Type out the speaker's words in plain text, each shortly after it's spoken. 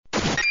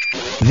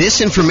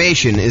This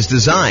information is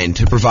designed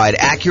to provide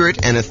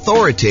accurate and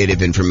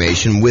authoritative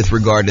information with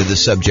regard to the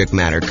subject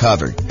matter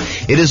covered.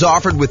 It is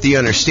offered with the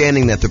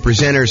understanding that the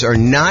presenters are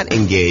not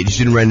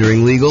engaged in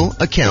rendering legal,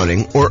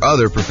 accounting, or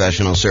other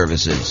professional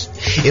services.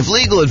 If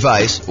legal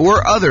advice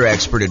or other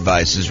expert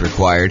advice is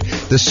required,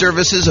 the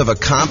services of a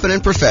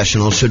competent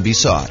professional should be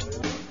sought.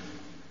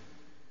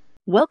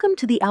 Welcome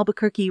to the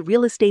Albuquerque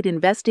Real Estate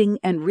Investing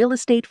and Real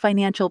Estate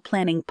Financial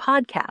Planning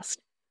podcast.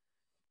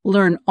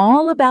 Learn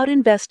all about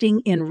investing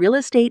in real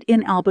estate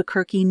in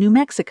Albuquerque, New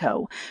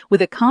Mexico,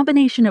 with a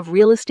combination of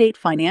real estate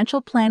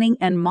financial planning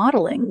and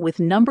modeling with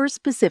numbers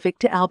specific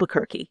to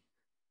Albuquerque,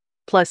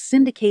 plus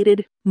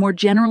syndicated, more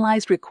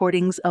generalized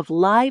recordings of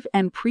live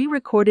and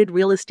pre-recorded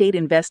real estate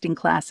investing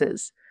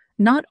classes,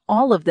 not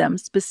all of them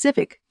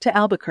specific to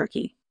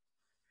Albuquerque.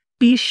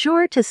 Be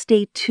sure to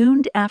stay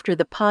tuned after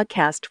the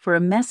podcast for a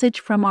message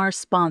from our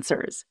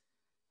sponsors.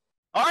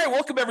 All right,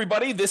 welcome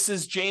everybody. This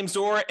is James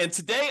Orr, and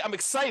today I'm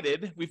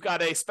excited. We've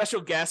got a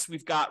special guest.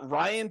 We've got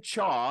Ryan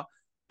Chaw,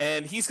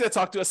 and he's going to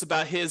talk to us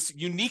about his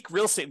unique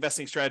real estate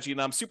investing strategy,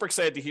 and I'm super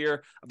excited to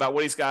hear about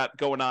what he's got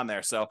going on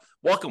there. So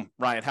welcome,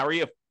 Ryan. How are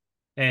you?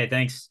 Hey,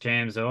 thanks,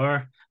 James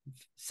Orr.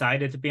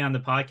 Excited to be on the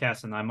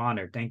podcast, and I'm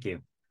honored. Thank you.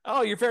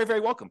 Oh, you're very,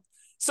 very welcome.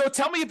 So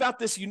tell me about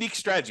this unique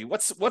strategy.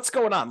 What's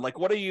going on? Like,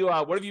 what have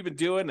you been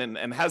doing,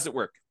 and how does it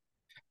work?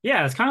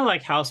 Yeah, it's kind of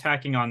like house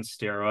hacking on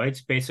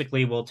steroids.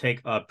 Basically, we'll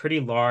take a pretty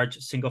large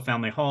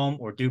single-family home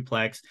or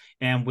duplex,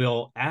 and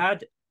we'll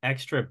add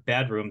extra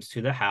bedrooms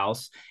to the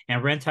house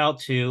and rent out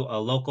to a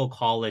local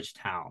college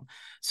town.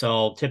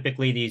 So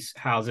typically, these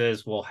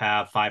houses will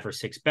have 5 or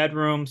 6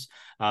 bedrooms,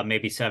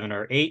 maybe 7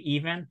 or 8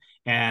 even,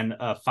 and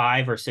a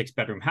 5 or 6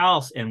 bedroom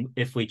house. And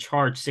if we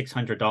charge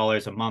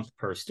 $600 a month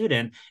per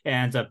student, it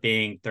ends up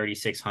being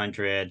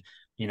 $3,600.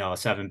 A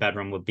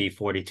 7-bedroom would be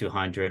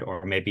 $4,200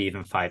 or maybe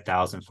even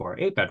 $5,000 for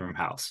an 8-bedroom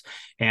house.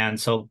 And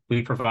so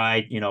we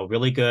provide,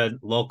 really good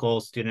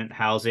local student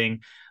housing,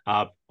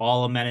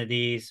 all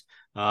amenities,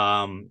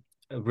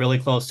 really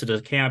close to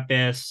the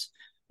campus.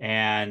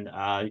 And,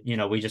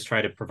 we just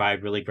try to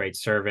provide really great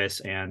service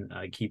and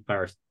keep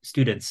our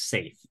students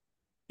safe.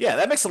 Yeah,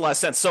 that makes a lot of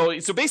sense. So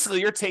basically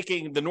you're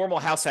taking the normal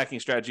house hacking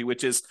strategy,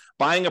 which is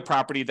buying a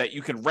property that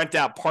you can rent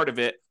out part of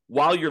it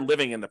while you're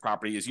living in the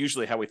property, is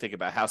usually how we think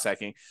about house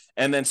hacking.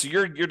 And then so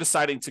you're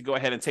deciding to go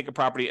ahead and take a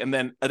property and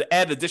then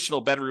add additional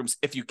bedrooms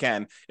if you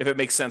can, if it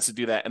makes sense to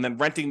do that, and then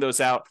renting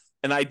those out.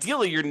 And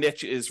ideally your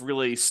niche is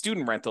really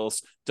student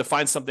rentals, to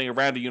find something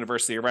around a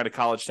university, around a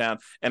college town,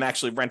 and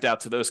actually rent out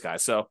to those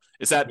guys. So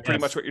is that pretty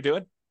much what you're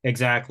doing?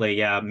 Exactly.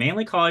 Yeah.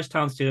 Mainly college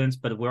town students,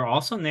 but we're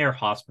also near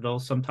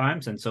hospitals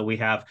sometimes. And so we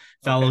have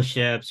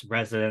fellowships,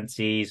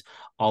 residencies,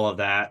 all of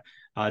that.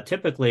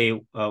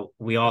 Typically,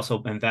 we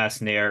also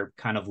invest near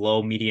kind of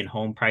low median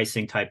home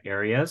pricing type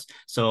areas.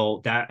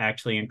 So that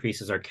actually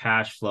increases our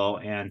cash flow.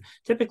 And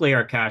typically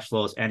our cash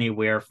flow is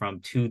anywhere from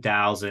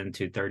 $2,000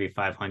 to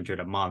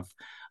 $3,500 a month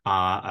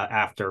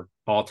after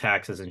all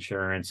taxes,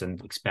 insurance, and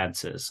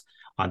expenses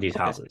on these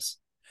houses.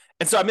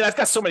 And so, I've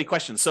got so many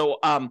questions. So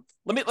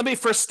let me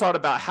first start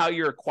about how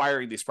you're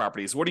acquiring these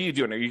properties. What are you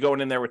doing? Are you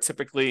going in there with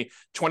typically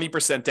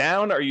 20%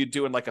 down? Are you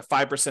doing like a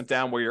 5%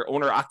 down where you're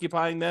owner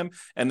occupying them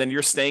and then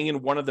you're staying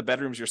in one of the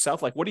bedrooms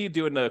yourself? Like, what are you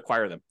doing to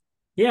acquire them?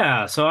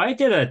 Yeah, so I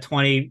did a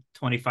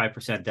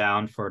 25%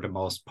 down for the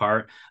most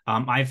part.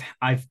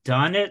 I've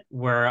done it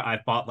where I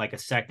bought like a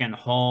second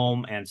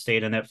home and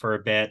stayed in it for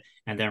a bit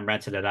and then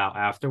rented it out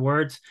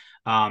afterwards.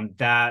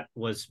 That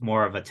was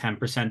more of a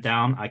 10%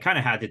 down. I kind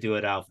of had to do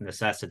it out of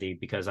necessity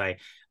because I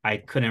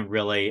couldn't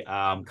really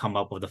come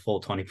up with the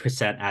full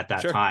 20% at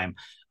that time.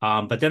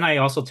 But then I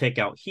also take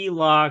out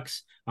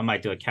HELOCs. I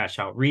might do a cash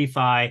out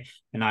refi,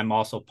 and I'm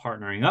also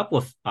partnering up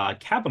with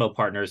capital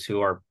partners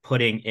who are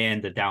putting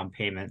in the down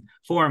payment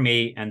for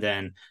me. And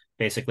then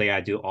basically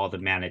I do all the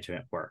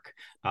management work.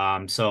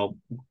 So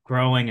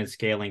growing and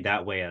scaling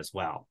that way as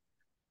well.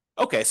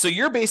 Okay, so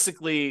you're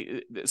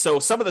basically, so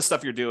some of the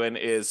stuff you're doing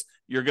is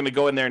you're going to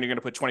go in there and you're going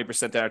to put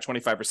 20% down or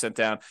 25%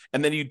 down,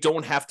 and then you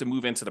don't have to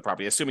move into the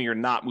property, assuming you're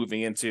not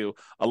moving into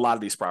a lot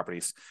of these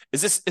properties.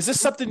 Is this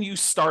something you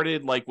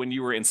started like when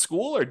you were in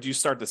school, or do you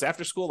start this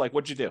after school? Like,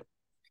 what'd you do?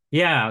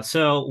 Yeah,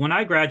 so when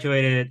I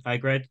graduated, I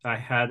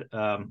graduated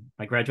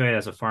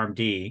as a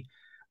PharmD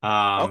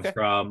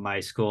from my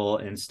school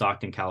in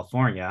Stockton,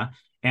 California.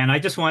 And I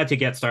just wanted to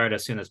get started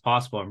as soon as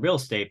possible in real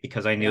estate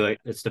because I knew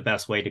it's the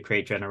best way to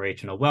create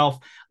generational wealth.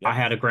 I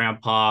had a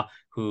grandpa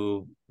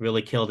who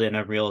really killed it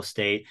in real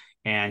estate,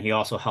 and he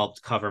also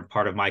helped cover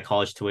part of my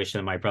college tuition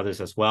and my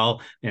brothers as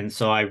well. And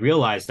so I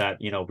realized that,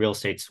 real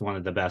estate's one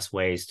of the best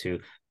ways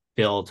to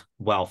build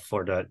wealth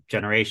for the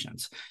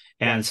generations.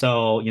 And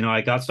so,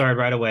 I got started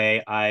right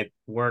away. I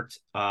worked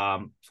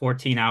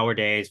 15-hour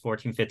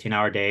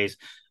days.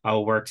 I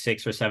would work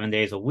 6 or 7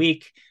 days a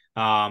week.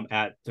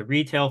 at the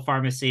retail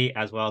pharmacy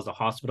as well as the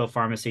hospital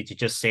pharmacy to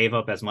just save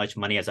up as much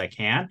money as I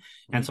can.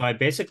 And so I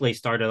basically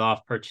started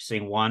off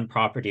purchasing one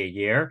property a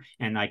year,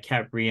 and I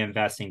kept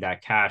reinvesting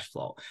that cash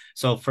flow.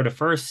 So for the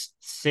first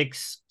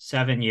 6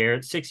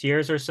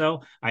 years or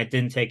so, I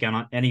didn't take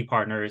on any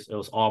partners. It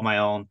was all my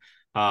own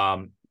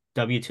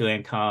W-2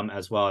 income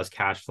as well as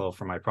cash flow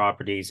for my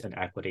properties and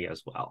equity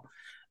as well.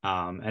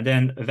 And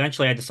then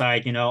eventually I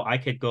decided, I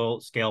could go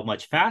scale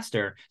much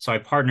faster. So I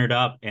partnered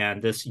up,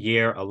 and this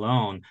year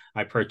alone,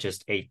 I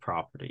purchased 8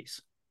 properties.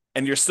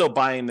 And you're still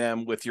buying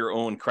them with your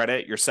own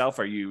credit yourself?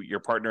 You're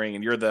partnering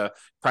and you're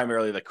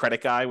primarily the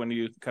credit guy when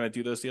you kind of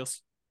do those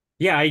deals?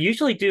 Yeah, I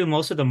usually do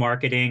most of the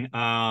marketing.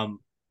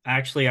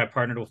 Actually, I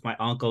partnered with my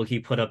uncle. He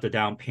put up the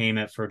down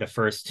payment for the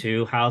first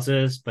 2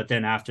 houses. But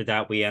then after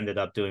that, we ended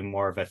up doing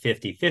more of a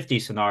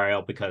 50-50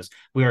 scenario because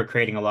we were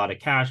creating a lot of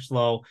cash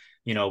flow.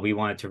 We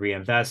wanted to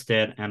reinvest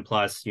it. And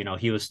plus,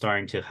 he was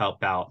starting to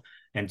help out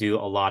and do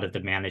a lot of the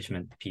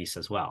management piece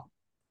as well.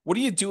 What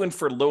are you doing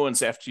for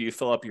loans after you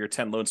fill up your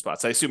 10 loan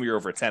spots? I assume you're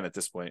over 10 at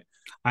this point.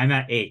 I'm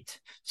at 8.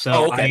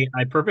 So okay.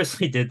 I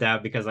purposely did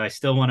that because I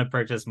still want to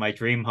purchase my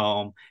dream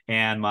home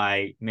and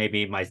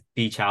maybe my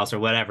beach house or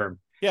whatever.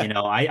 Yeah.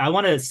 I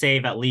want to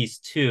save at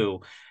least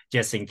 2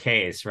 just in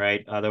case,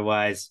 right?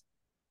 Otherwise,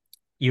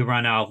 you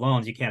run out of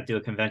loans. You can't do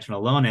a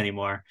conventional loan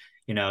anymore.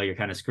 You're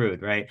kind of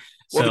screwed, right?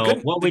 Well, so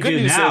what we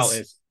do now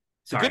is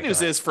the good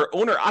news is for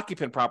owner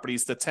occupant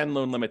properties, the 10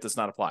 loan limit does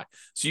not apply.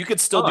 So you could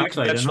still do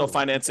conventional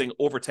financing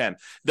over 10.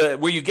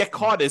 Where you get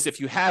caught is if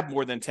you have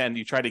more than 10,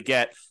 you try to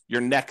get your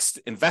next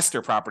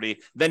investor property,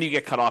 then you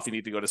get cut off. You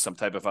need to go to some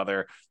type of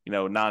other,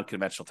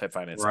 non-conventional type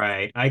financing.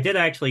 Right. I did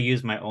actually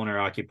use my owner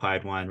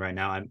occupied one right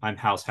now. I'm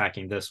house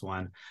hacking this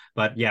one,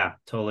 but yeah,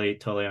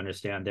 totally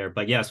understand there.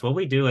 But yes, what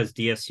we do is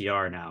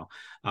DSCR now.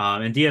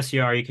 In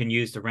DSCR, you can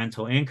use the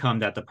rental income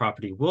that the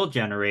property will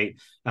generate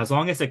as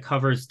long as it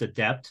covers the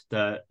debt,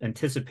 the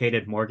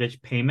anticipated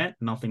mortgage payment,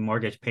 monthly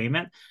mortgage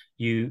payment.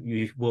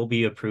 You will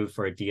be approved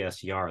for a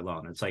DSCR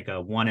loan. It's like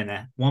a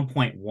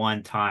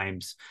 1.1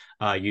 times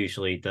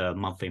usually the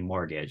monthly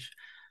mortgage.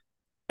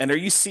 And are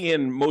you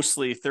seeing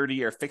mostly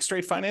 30-year fixed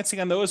rate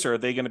financing on those, or are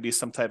they going to be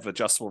some type of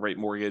adjustable rate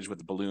mortgage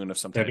with a balloon of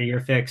some type?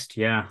 30-year fixed,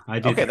 yeah. I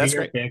do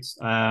 30-year fixed.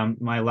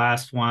 My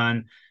last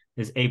one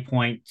is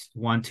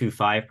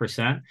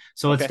 8.125%.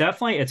 So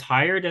it's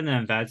higher than the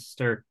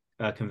investor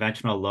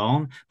conventional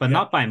loan, but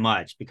not by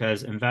much,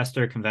 because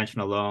investor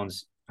conventional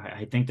loans,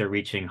 I think they're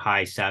reaching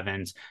high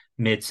 7s,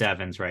 mid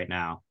 7s right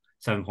now,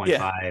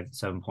 7.5,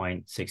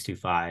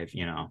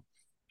 7.625,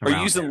 Are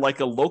you using like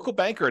a local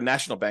bank or a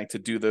national bank to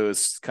do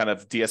those kind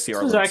of DSCR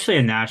loans? This is actually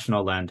a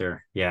national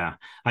lender. Yeah.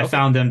 I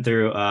found them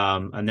through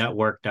a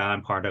network that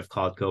I'm part of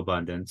called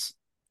GoBundance.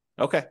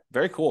 Okay.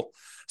 Very cool.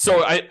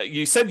 So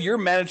you said you're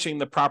managing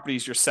the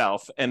properties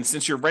yourself. And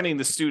since you're renting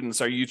the students,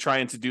 are you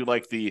trying to do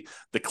like the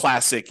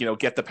classic,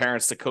 get the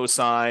parents to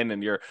co-sign,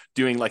 and you're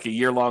doing like a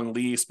year-long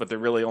lease, but they're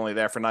really only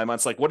there for 9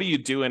 months? Like, what are you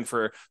doing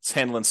for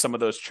handling some of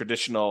those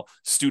traditional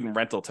student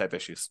rental type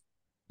issues?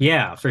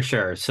 Yeah, for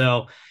sure.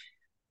 So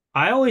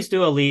I always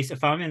do a lease.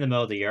 If I'm in the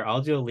middle of the year,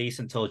 I'll do a lease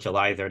until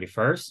July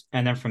 31st.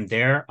 And then from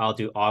there, I'll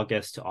do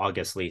August to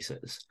August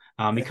leases.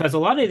 Because a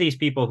lot of these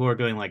people who are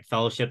doing like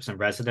fellowships and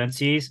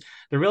residencies,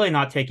 they're really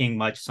not taking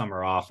much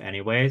summer off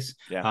anyways.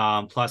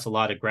 Yeah. Plus a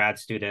lot of grad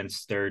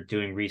students, they're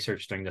doing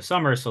research during the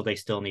summer, so they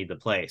still need the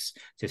place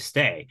to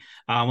stay.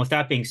 With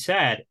that being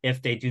said,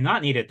 if they do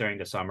not need it during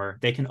the summer,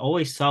 they can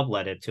always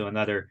sublet it to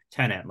another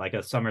tenant, like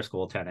a summer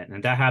school tenant.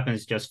 And that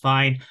happens just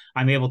fine.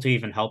 I'm able to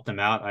even help them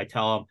out. I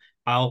tell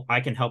them, I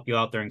can help you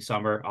out during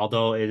summer,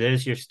 although it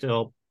is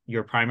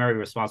your primary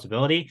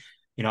responsibility.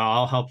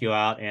 I'll help you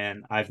out,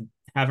 and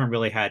haven't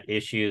really had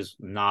issues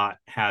not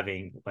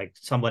having like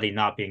somebody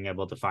not being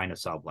able to find a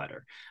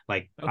subletter.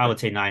 Like I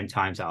would say 9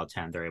 times out of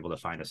 10, they're able to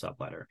find a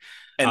subletter.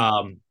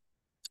 And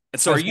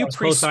so are you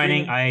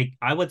co-signing?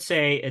 I would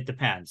say it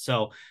depends.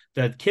 So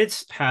the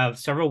kids have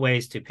several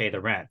ways to pay the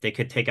rent. They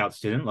could take out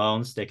student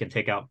loans. They can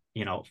take out,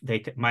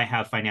 might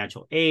have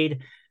financial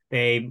aid.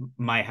 They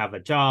might have a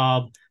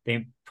job.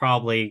 The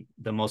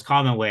most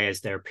common way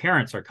is their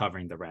parents are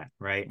covering the rent,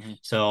 right? Mm-hmm.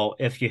 So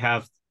if you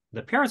have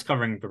the parents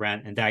covering the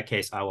rent, in that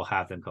case, I will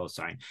have them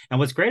co-sign. And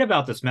what's great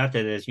about this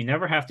method is you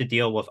never have to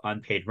deal with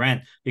unpaid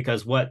rent,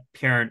 because what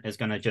parent is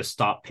going to just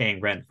stop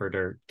paying rent for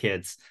their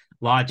kids'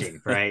 lodging,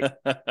 right?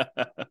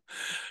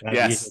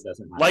 Yes,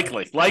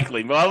 likely.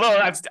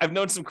 Well, I've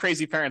known some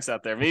crazy parents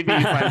out there. Maybe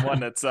you find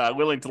one that's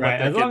willing to let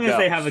their kid go. As long as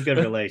they have a good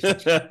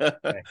relationship.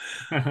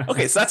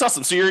 Okay, so that's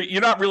awesome. So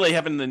you're not really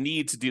having the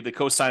need to do the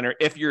co-signer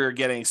if you're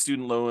getting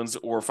student loans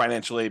or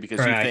financial aid, because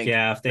you think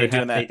if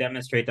they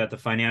demonstrate that the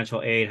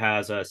financial aid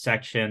has a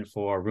section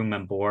for room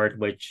and board,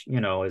 which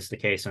is the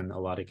case in a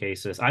lot of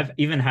cases. I've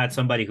even had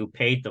somebody who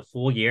paid the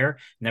full year,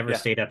 never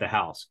stayed at the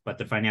house, but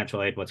the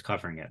financial aid was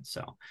covering it.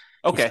 So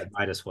said,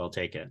 might as well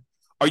take it.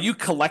 Are you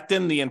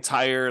collecting the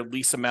entire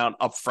lease amount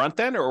up front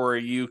then, or are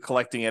you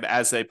collecting it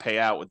as they pay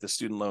out with the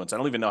student loans? I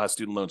don't even know how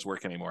student loans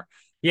work anymore.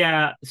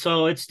 Yeah,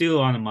 so it's due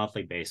on a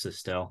monthly basis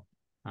still.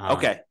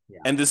 Okay. Yeah.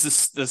 And does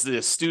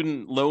the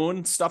student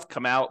loan stuff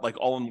come out like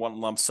all in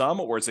one lump sum,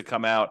 or does it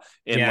come out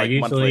in Yeah, like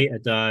usually monthly?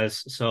 it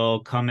does. So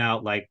come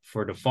out like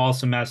for the fall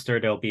semester,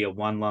 there'll be a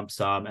one lump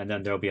sum, and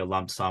then there'll be a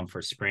lump sum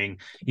for spring.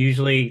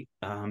 Usually,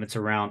 it's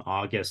around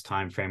August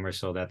time frame or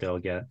so that they'll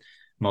get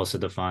most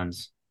of the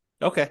funds,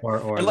 Okay. or a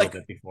And little like,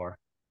 bit before.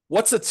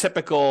 what's a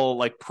typical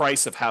like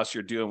price of house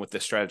you're doing with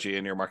this strategy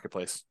in your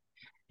marketplace?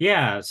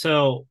 Yeah,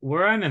 so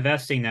where I'm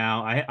investing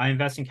now, I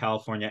invest in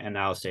California and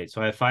out of state.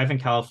 So I have five in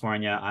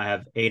California. I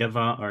have eight of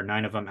them or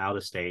nine of them out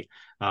of state,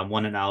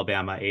 one in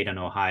Alabama, eight in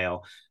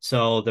Ohio.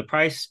 So the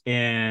price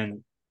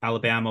in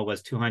Alabama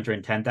was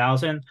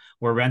 210,000.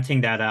 We're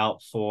renting that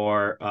out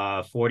for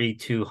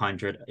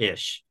 4,200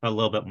 ish, a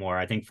little bit more.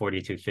 I think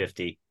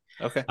 4,250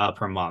 Okay.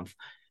 per month.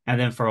 And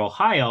then for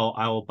Ohio,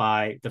 I will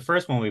buy the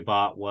first one we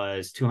bought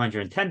was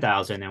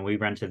 210,000, and we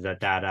rented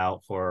that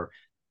out for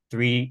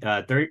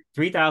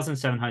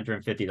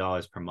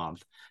 $3,750 per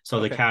month. So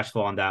the Okay. cash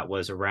flow on that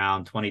was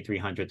around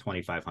 2,300,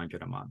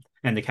 2,500 a month.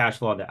 And the cash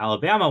flow on the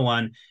Alabama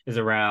one is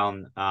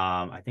around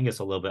I think it's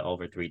a little bit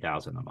over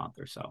 3,000 a month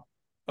or so.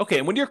 Okay.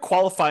 And when you're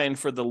qualifying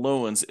for the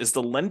loans, is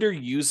the lender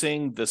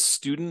using the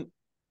student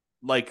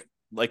like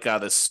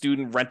the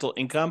student rental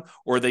income,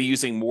 or are they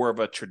using more of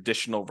a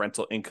traditional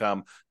rental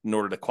income in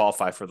order to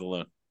qualify for the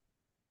loan?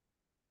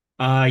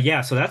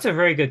 Yeah, so that's a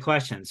very good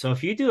question. So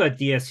if you do a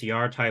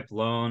DSCR type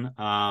loan,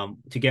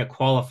 to get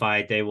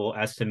qualified, they will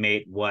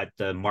estimate what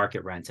the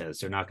market rent is.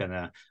 They're not going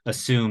to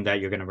assume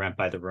that you're going to rent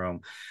by the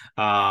room.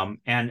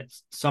 And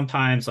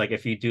sometimes, like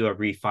if you do a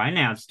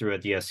refinance through a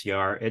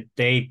DSCR,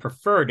 they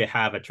prefer to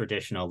have a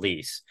traditional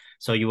lease.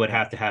 So you would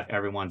have to have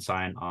everyone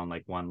sign on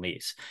like one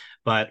lease.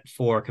 But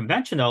for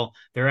conventional,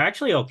 they're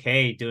actually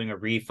okay doing a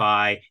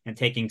refi and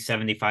taking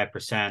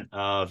 75%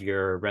 of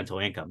your rental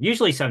income.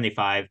 Usually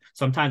 75,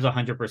 sometimes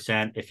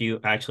 100% if you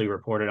actually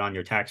report it on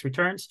your tax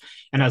returns.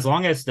 And as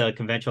long as the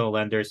conventional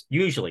lenders,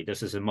 usually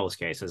this is in most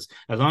cases,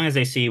 as long as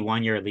they see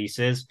 1 year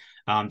leases,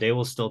 they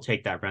will still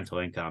take that rental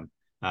income.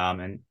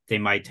 And they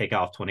might take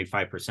off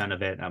 25%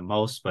 of it at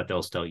most, but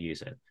they'll still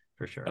use it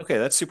for sure. Okay,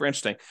 that's super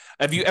interesting.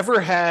 Have you ever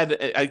had,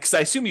 because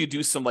I assume you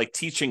do some like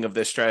teaching of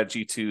this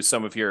strategy to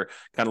some of your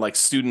kind of like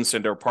students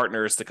and their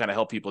partners to kind of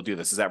help people do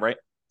this. Is that right?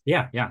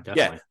 Yeah, Yeah.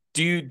 definitely.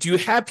 Do you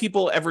have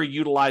people ever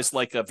utilize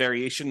like a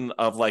variation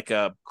of like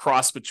a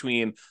cross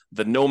between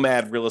the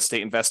nomad real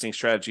estate investing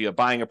strategy of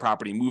buying a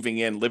property, moving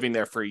in, living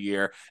there for a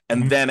year,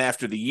 and Mhm. then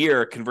after the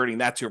year converting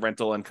that to a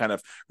rental and kind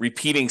of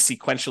repeating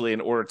sequentially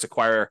in order to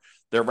acquire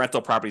their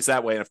rental properties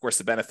that way? And of course,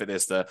 the benefit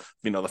is the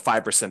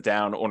 5%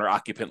 down owner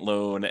occupant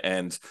loan,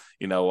 and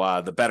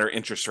the better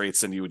interest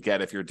rates than you would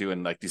get if you're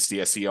doing like these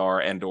DSCR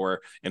and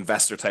or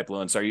investor type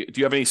loans. Do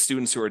you have any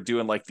students who are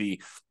doing like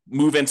the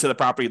move into the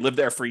property, live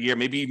there for a year,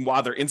 maybe even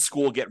while they're in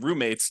school, get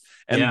roommates,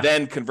 and Yeah.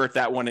 then convert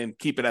that one and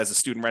keep it as a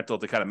student rental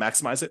to kind of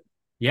maximize it?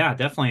 Yeah,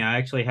 definitely. I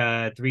actually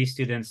had three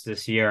students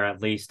this year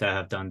at least that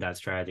have done that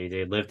strategy.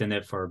 They lived in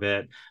it for a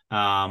bit,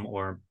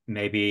 or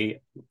maybe,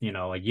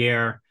 a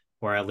year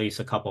or at least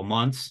a couple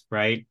months,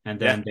 right? And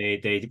Yeah. then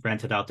they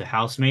rented out to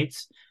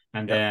housemates,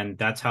 and Yep. then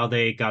that's how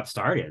they got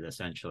started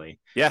essentially.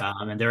 Yeah.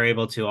 And they're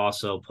able to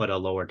also put a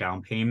lower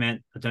down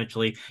payment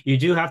potentially. You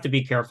do have to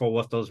be careful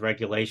with those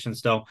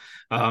regulations, though.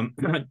 Um,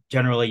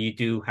 Generally, you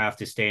do have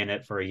to stay in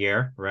it for a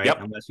year, right? Yep.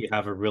 Unless you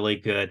have a really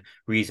good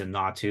reason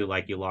not to,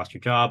 like you lost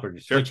your job or you're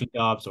Sure. switching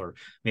jobs, or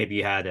maybe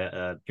you had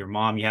your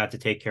mom you had to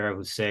take care of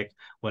who's sick,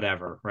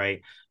 whatever,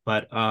 right?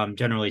 But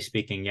generally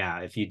speaking, yeah,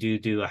 if you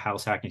do a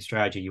house hacking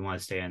strategy, you want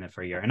to stay in it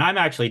for a year. And I'm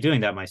actually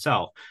doing that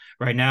myself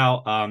right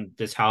now.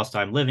 This house that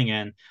I'm living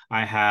in,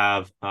 I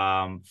have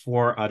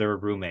four other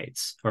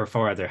roommates or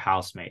four other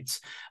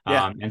housemates,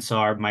 Yeah. and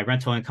so my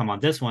rental income on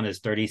this one is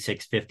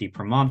 3,650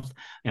 per month,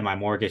 and my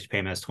mortgage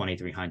payment is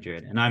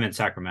 2,300, and I'm in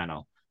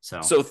Sacramento.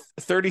 So So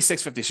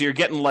 3650. So you're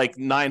getting like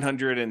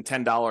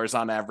 $910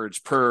 on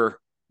average per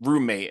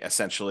roommate,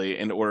 essentially,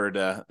 in order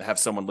to have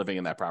someone living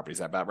in that property. Is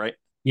that about right?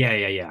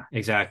 yeah,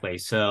 exactly.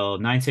 So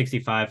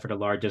 965 for the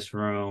largest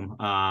room,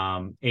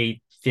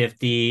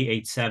 850,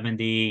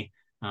 870,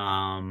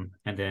 and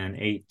then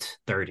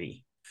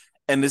 830,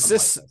 And is something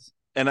like this, this.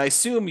 and I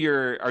assume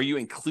are you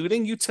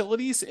including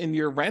utilities in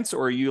your rents,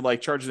 or are you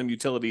like charging them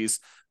utilities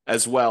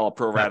as well,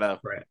 pro rata?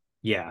 Separate.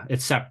 Yeah,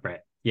 it's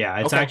separate. Yeah,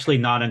 it's Okay. actually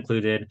not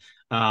included.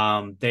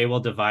 They will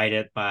divide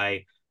it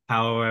by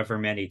however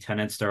many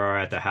tenants there are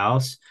at the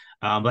house.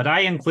 But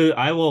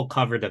I will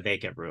cover the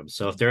vacant room.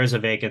 So if there is a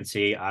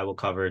vacancy, I will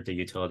cover the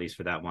utilities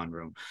for that one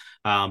room.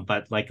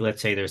 But like,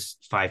 let's say there's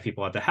five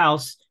people at the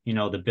house,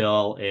 the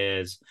bill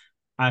is,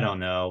 I don't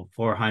know,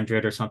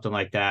 400 or something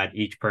like that.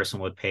 Each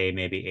person would pay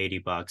maybe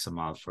 $80 a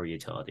month for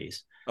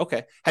utilities.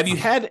 Okay. Have you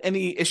Um, had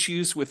any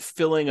issues with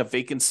filling a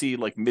vacancy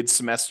like mid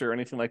semester or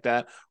anything like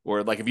that?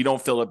 Or like if you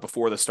don't fill it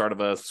before the start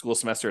of a school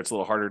semester, it's a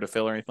little harder to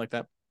fill or anything like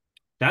that?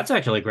 That's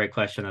actually a great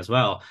question as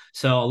well.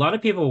 So a lot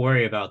of people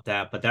worry about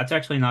that, but that's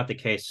actually not the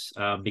case,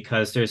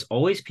 because there's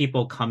always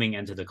people coming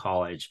into the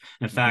college.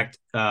 In Mm-hmm. fact,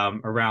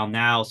 around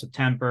now,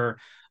 September,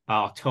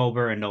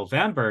 October and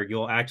November,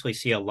 you'll actually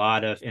see a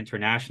lot of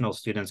international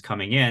students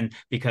coming in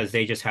because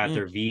they just had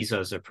their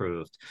visas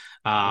approved.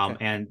 Okay.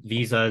 And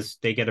visas,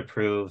 they get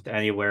approved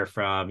anywhere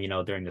from,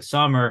 during the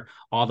summer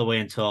all the way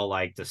until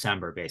like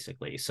December,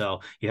 basically. So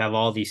you have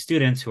all these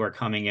students who are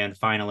coming in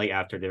finally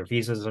after their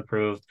visas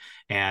approved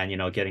and,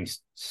 getting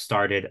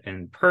started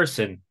in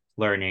person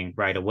learning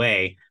right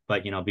away.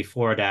 But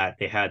before that,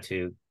 they had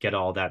to get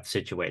all that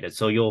situated.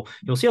 So you'll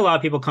see a lot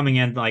of people coming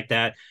in like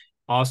that.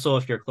 Also,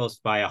 if you're close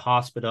by a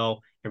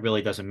hospital, it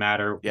really doesn't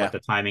matter what Yeah. the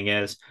timing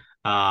is.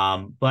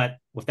 But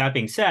with that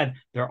being said,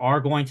 there are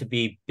going to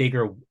be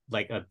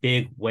like a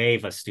big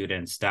wave of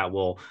students that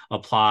will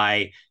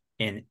apply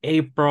in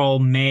April,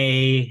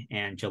 May,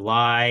 and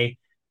July.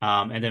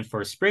 And then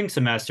for spring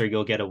semester,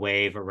 you'll get a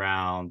wave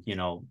around,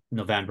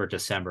 November,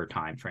 December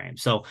timeframe.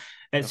 So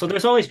Okay.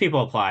 there's always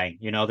people applying.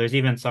 There's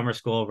even summer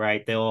school,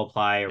 right? They'll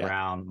apply Yeah.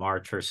 around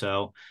March or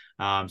so.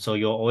 So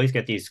you'll always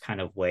get these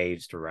kind of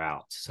waves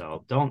throughout.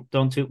 So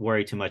don't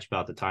worry too much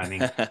about the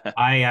timing.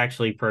 I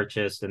actually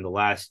purchased in the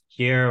last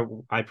year,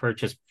 I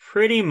purchased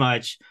pretty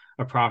much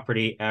a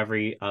property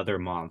every other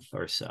month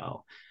or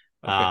so.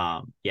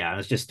 Okay. Yeah, it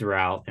was just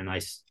throughout, and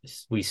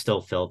we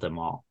still filled them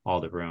all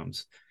the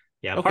rooms.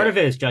 Yeah, part Okay. of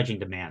it is judging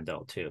demand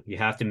though too. You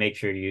have to make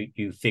sure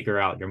you figure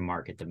out your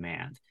market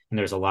demand, and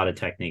there's a lot of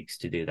techniques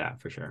to do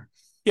that for sure.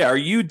 Yeah. Are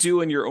you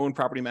doing your own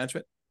property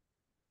management?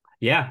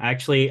 Yeah,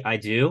 actually, I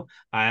do.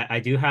 I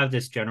do have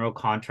this general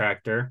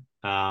contractor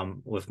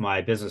with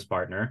my business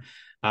partner,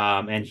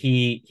 and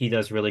he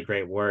does really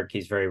great work.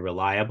 He's very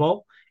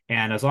reliable,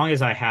 and as long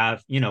as I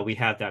have, we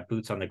have that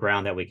boots on the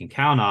ground that we can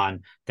count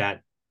on,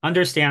 that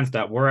understands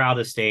that we're out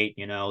of state,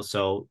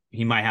 so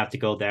he might have to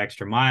go the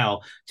extra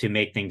mile to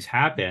make things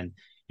happen.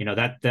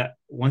 That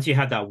once you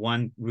have that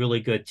one really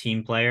good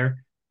team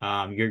player,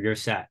 you're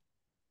set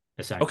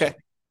essentially. Okay.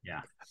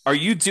 Yeah. Are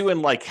you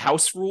doing like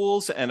house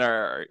rules, and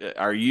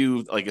are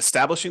you like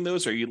establishing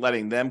those? Or are you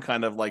letting them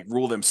kind of like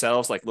rule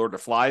themselves, like Lord of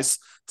the Flies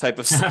type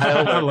of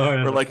style, or Lord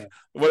of or the like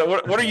Flies.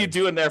 what are you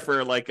doing there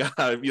for like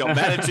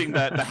managing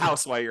the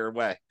house while you're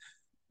away?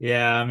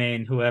 Yeah, I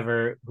mean,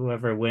 whoever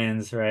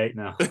wins, right?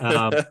 No.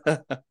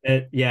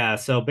 Yeah,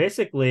 so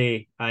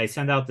basically I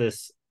send out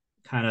this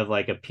kind of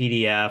like a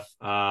PDF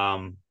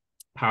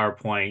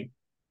PowerPoint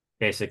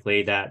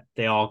basically that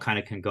they all kind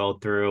of can go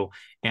through,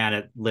 and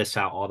it lists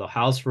out all the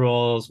house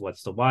rules,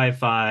 what's the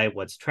Wi-Fi,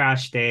 what's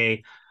trash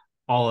day,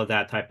 all of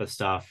that type of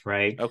stuff,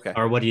 right? Okay.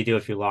 Or what do you do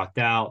if you're locked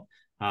out?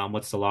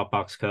 What's the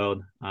lockbox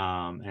code?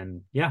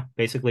 And yeah,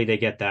 basically they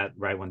get that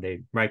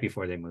right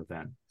before they move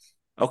in.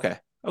 Okay.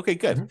 Okay,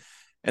 good. Mhm.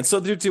 And so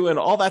they're doing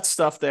all that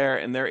stuff there,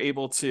 and they're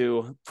able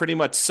to pretty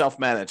much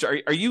self-manage.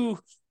 Are you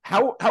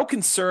how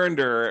concerned,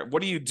 or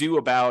what do you do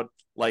about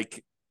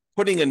like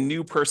putting a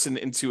new person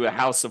into a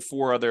house of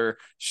four other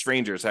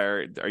strangers?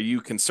 Are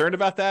you concerned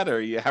about that,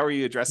 or how are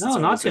you addressing No, some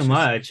of not those too issues?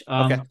 much.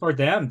 Okay. For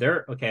them,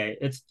 they're okay.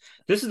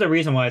 This is the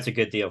reason why it's a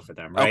good deal for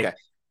them, right? Okay.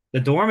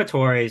 The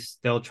dormitories,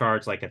 they'll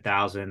charge like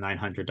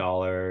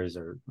 $1,900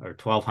 or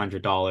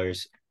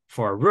 $1,200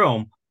 for a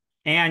room,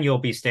 and you'll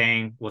be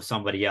staying with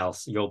somebody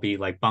else. You'll be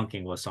like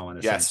bunking with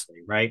someone Yes. essentially,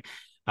 right?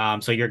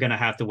 So you're gonna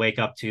have to wake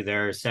up to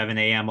their 7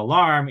 a.m.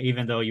 alarm,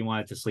 even though you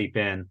wanted to sleep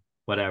in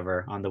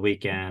whatever on the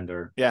weekend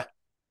or Yeah.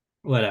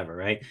 whatever,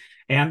 right?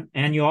 And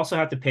you also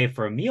have to pay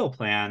for a meal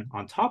plan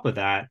on top of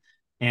that.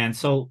 And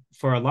so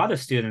for a lot of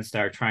students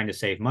that are trying to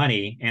save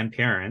money and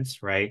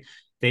parents, right,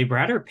 they'd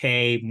rather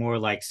pay more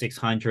like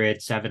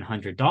 $600,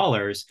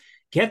 $700,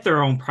 get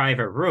their own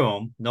private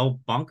room, no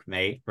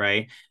bunkmate,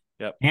 right?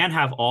 Yep. And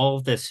have all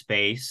of this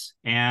space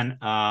and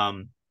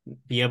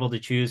be able to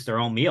choose their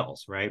own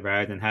meals, right?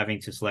 Rather than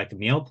having to select a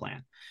meal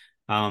plan.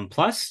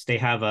 Plus, they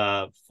have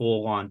a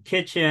full-on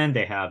kitchen,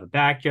 they have a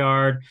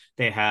backyard,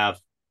 they have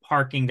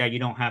parking that you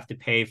don't have to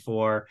pay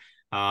for.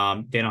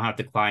 They don't have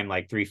to climb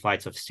like 3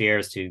 flights of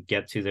stairs to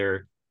get to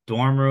their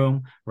dorm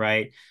room,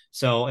 right?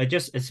 So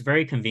it's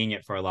very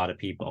convenient for a lot of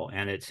people,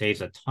 and it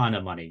saves a ton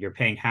of money. You're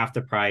paying half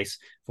the price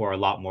for a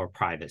lot more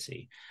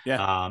privacy.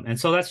 Yeah. And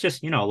so that's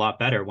just, a lot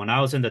better. When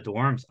I was in the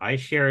dorms, I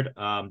shared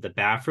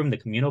the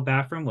communal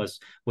bathroom was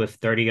with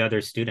 30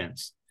 other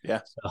students. Yeah.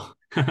 So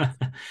it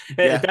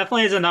Yeah.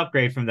 definitely is an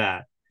upgrade from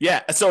that.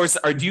 Yeah. So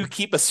do you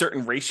keep a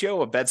certain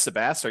ratio of beds to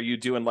baths? Are you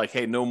doing like,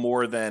 hey, no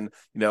more than,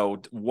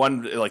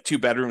 one, like two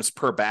bedrooms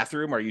per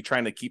bathroom? Are you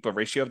trying to keep a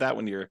ratio of that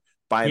when you're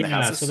buying the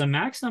Yeah, so houses? the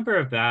max number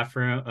of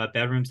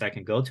bedrooms that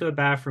can go to a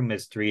bathroom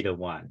is 3 to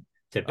 1,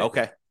 typically.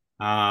 Okay.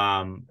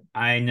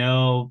 I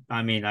know,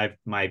 I mean,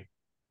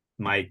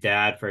 my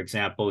dad, for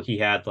example, he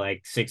had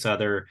like 5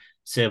 other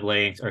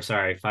siblings,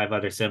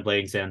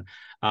 and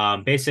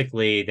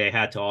basically they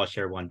had to all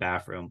share one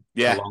bathroom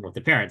Yeah. along with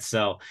the parents.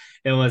 So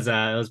it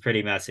was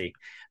pretty messy.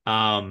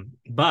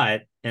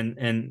 But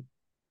in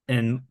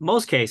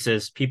most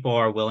cases, people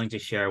are willing to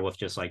share with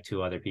just like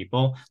two other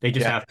people. They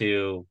just Yeah. have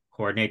to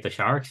coordinate the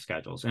shower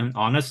schedules. And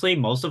honestly,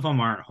 most of them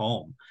aren't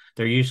home.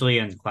 They're usually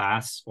in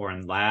class or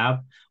in lab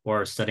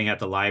or studying at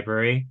the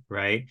library,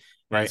 right?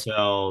 And Right.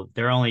 so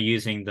they're only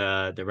using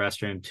the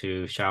restroom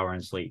to shower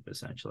and sleep,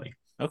 essentially.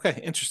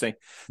 Okay, interesting.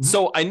 Mhm.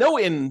 So I know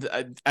and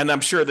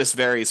I'm sure this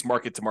varies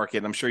market to market,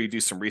 and I'm sure you do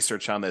some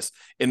research on this.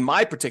 In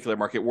my particular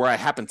market where I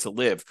happen to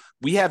live,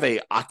 we have a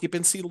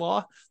occupancy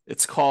law.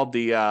 It's called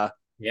Yeah.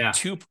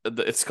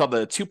 it's called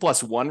the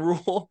 2+1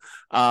 rule.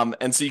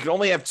 And so you can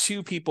only have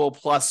two people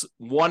plus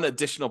one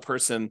additional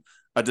person,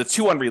 the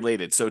two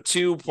unrelated. So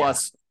two Yeah.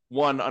 plus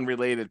one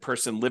unrelated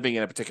person living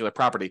in a particular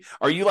property.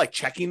 Are you like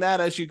checking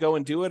that as you go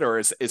and do it, or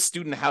is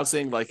student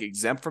housing like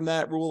exempt from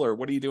that rule, or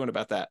what are you doing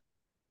about that?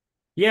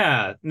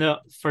 Yeah, no,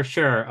 for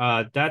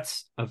sure.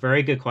 That's a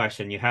very good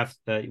question.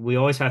 We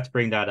always have to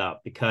bring that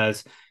up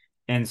because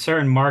in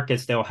certain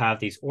markets they'll have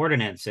these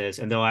ordinances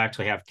and they'll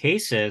actually have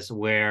cases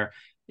where,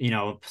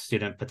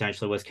 student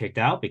potentially was kicked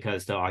out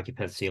because the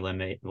occupancy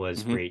limit was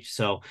Mm-hmm. breached.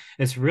 So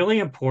it's really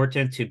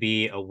important to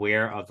be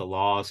aware of the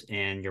laws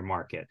in your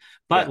market.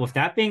 But Yeah. with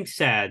that being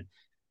said,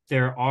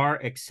 there are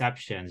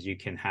exceptions you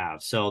can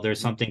have. So there's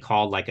Mm-hmm. something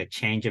called like a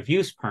change of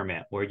use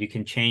permit, where you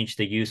can change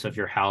the use of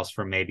your house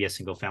from maybe a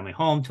single family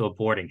home to a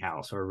boarding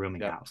house or a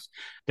rooming Yeah. house.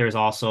 There's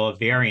also a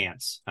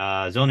variance,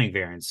 zoning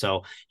variance.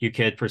 So you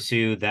could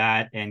pursue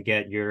that and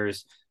get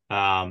yours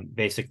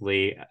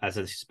basically as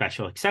a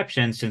special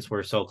exception since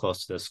we're so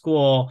close to the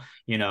school,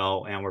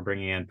 and we're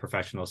bringing in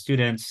professional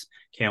students.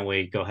 Can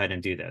we go ahead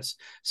and do this?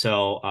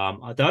 So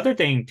the other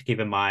thing to keep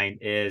in mind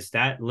is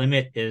that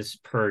limit is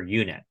per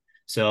unit.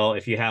 So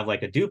if you have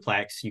like a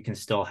duplex, you can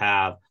still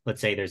have,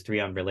 let's say there's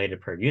 3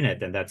 unrelated per unit,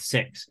 then that's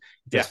 6.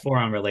 If Yeah. there's 4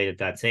 unrelated,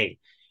 that's 8.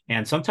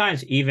 And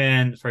sometimes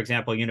even, for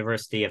example,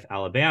 University of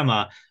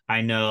Alabama,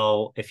 I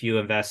know if you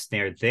invest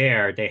near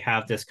there, they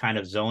have this kind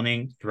of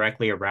zoning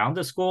directly around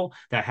the school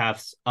that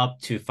has up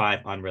to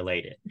 5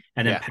 unrelated.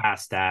 And then Yeah.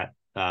 past that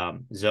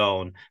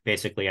zone,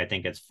 basically, I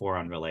think it's 4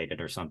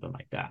 unrelated or something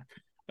like that.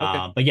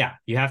 Okay. But yeah,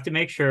 you have to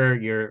make sure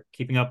you're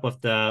keeping up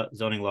with the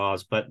zoning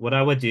laws. But what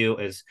I would do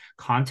is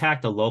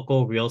contact a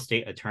local real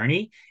estate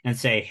attorney and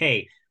say,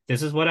 hey,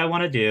 this is what I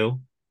want to do.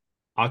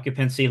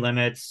 Occupancy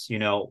limits,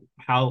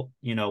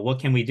 what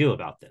can we do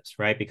about this?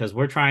 Right. Because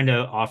we're trying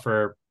to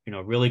offer,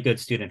 really good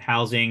student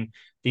housing.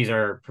 These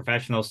are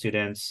professional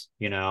students,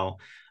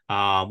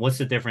 what's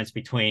the difference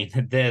between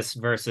this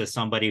versus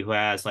somebody who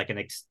has like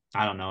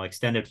I don't know,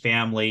 extended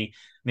family?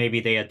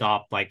 Maybe they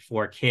adopt like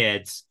 4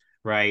 kids,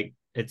 right?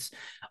 It's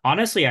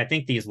honestly, I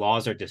think these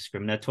laws are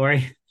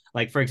discriminatory.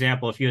 Like, for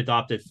example, if you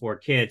adopted 4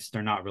 kids,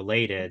 they're not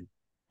related.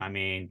 I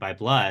mean, by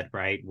blood,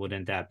 right?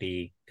 Wouldn't that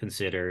be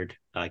considered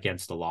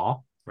against the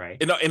law, right?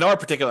 In our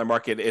particular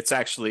market, it's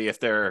actually if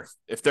they're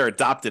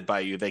adopted by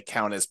you, they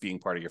count as being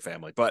part of your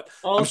family. But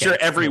Oh, I'm sure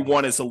okay, every cool.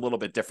 one is a little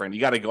bit different. You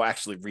got to go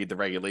actually read the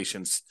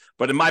regulations.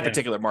 But in my Yeah,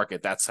 particular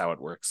market, that's how it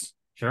works.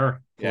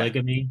 sure. Yeah.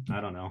 Polygamy, I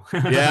don't know.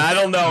 Yeah, I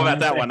don't know I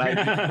about wouldn't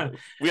that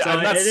say. one. So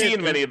I'm not it is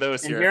seeing many of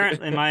those here.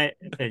 inherent, in my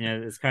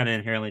opinion, it's kind of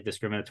inherently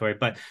discriminatory.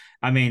 But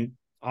I mean,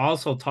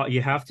 also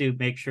you have to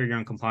make sure you're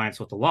in compliance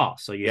with the law.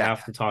 So you Yeah.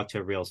 have to talk to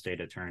a real estate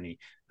attorney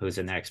who's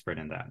an expert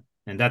in that.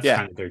 And that's Yeah.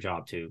 kind of their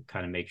job to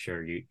kind of make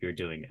sure you're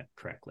doing it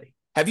correctly.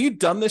 Have you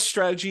done this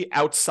strategy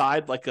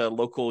outside like a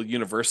local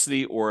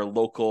university or a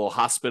local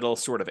hospital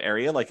sort of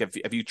area? Like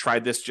have you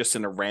tried this just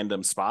in a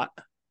random spot?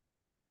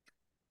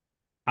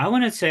 I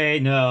wouldn't say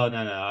no,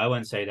 no, no. I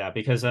wouldn't say that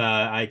because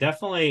I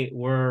definitely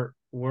we're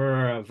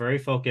very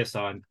focused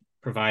on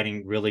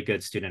providing really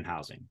good student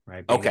housing,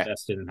 right? Being the Okay.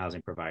 best student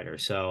housing provider.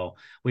 So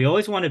we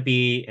always want to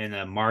be in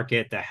a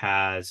market that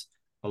has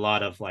a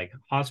lot of like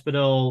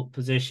hospital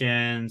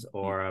positions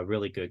or a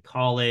really good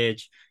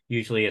college.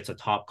 Usually it's a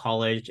top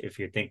college if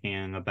you're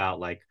thinking about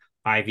like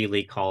Ivy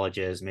League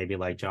colleges, maybe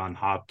like John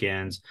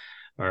Hopkins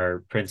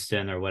or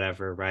Princeton or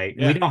whatever, right?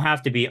 We Yeah. don't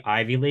have to be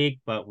Ivy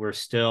League, but we're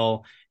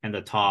still in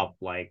the top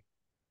like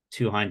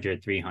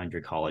 200,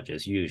 300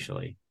 colleges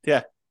usually.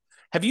 Yeah.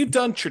 Have you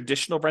done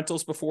traditional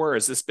rentals before, or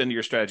has this been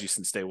your strategy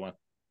since day one?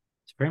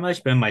 It's pretty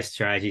much been my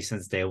strategy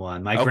since day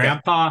one. My Okay.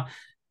 grandpa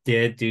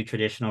did do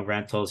traditional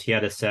rentals. He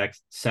had a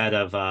set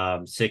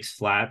of 6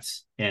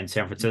 flats in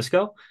San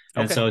Francisco.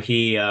 And Okay. so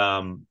he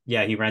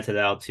rented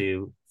out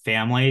to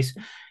families.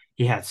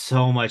 He had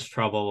so much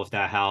trouble with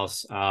that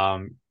house.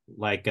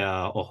 Like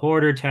a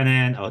hoarder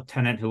tenant, a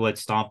tenant who would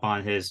stomp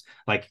on his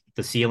like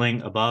the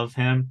ceiling above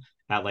him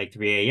at like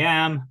 3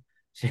 a.m.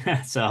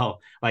 So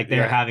like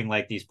they're Yeah. having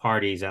like these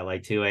parties at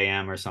like 2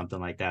 a.m. or something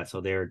like that.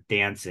 So they're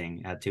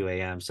dancing at 2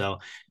 a.m. So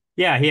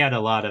yeah, he had a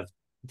lot of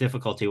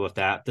difficulty with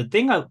that. The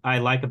thing I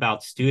like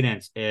about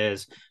students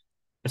is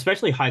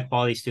especially high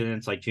quality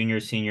students like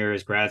juniors,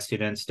 seniors, grad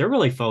students, they're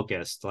really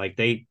focused. Like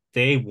they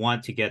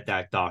want to get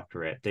that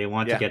doctorate. They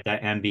want to Yeah. get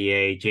that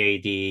MBA,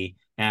 JD,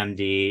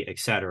 MD,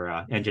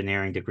 etc.,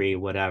 engineering degree,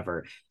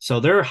 whatever. So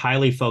they're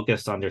highly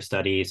focused on their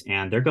studies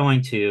and they're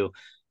going to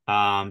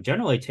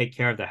generally take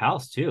care of the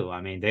house too.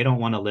 I mean, they don't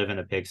want to live in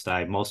a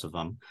pigsty, most of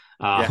them.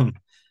 Yeah.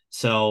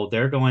 So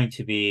they're going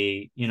to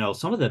be,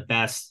 some of the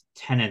best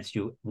tenants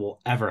you will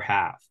ever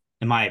have.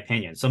 in my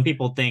opinion. Some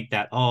people think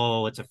that,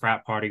 oh, it's a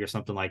frat party or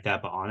something like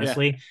that. But Yeah.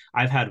 honestly,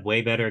 I've had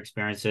way better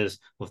experiences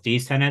with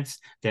these tenants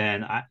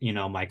than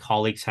my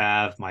colleagues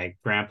have, my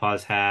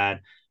grandpa's had,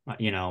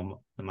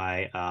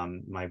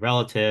 my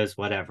relatives,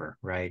 whatever,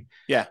 right?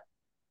 Yeah.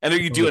 And are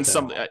you It's always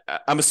doing better some? off.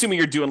 I'm assuming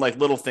you're doing like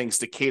little things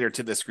to cater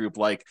to this group,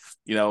 like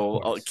Of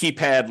course.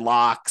 keypad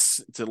locks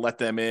to let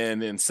them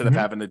in instead of Mhm.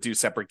 having to do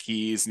separate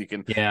keys, and you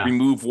can Yeah.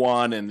 remove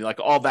one, and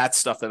like all that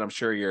stuff that I'm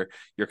sure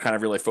you're kind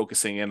of really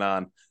focusing in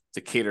on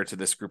to cater to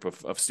this group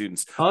of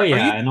students. Oh Are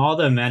yeah, you and all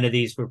the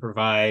amenities we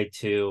provide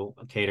to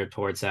cater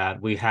towards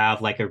that. We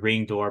have like a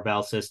Ring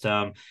doorbell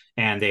system,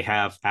 and they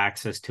have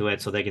access to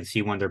it so they can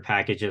see when their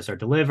packages are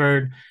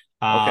delivered.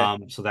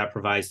 okay? So that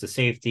provides the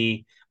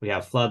safety. We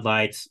have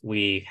floodlights.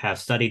 We have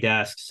study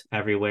desks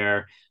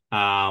everywhere.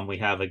 We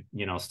have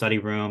a study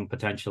room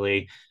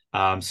potentially.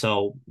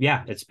 So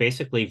yeah, it's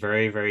basically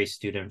very, very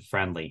student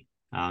friendly,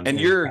 And and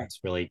you're that's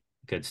really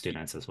good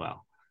students as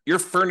well. you're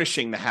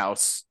furnishing the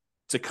house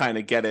to kind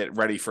of get it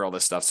ready for all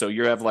this stuff. So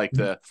you have like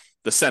the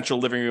central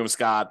living room's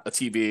got a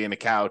TV and a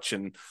couch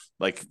and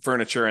like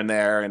furniture in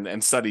there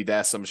and study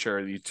desks. I'm sure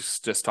you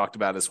just talked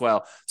about as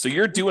well. So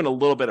you're doing a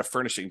little bit of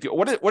furnishing.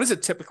 What does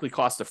it typically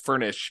cost to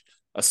furnish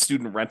a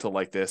student rental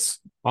like this?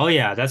 Oh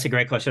yeah, that's a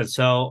great question.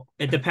 So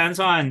it depends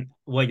on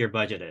what your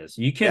budget is.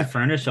 You can Yeah.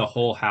 furnish a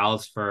whole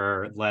house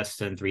for less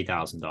than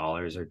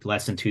 $3,000 or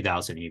less than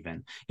 2,000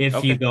 even. If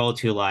you Okay. go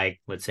to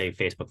like, let's say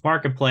Facebook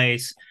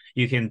Marketplace,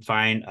 you can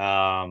find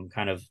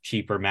kind of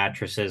cheaper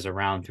mattresses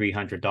around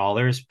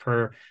 $300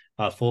 per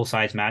full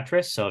size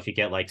mattress. So if you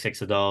get like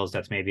six of those,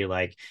 that's maybe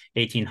like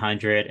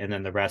 1,800, and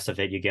then the rest of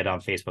it you get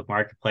on Facebook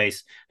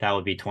Marketplace. That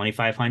would be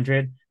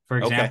 2,500, for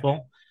Okay.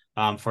 example,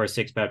 for a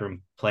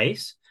six-bedroom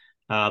place.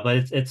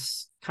 But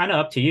it's kind of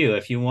up to you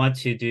if you want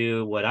to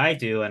do what I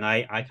do, and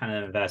I kind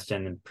of invest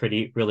in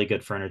really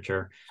good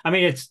furniture. I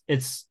mean,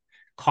 it's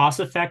cost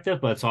effective,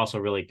 but it's also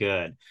really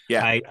good.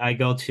 Yeah. I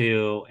go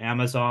to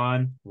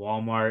Amazon,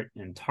 Walmart,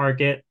 and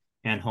Target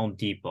and Home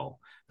Depot.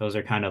 Those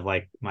are kind of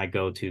like my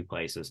go-to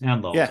places,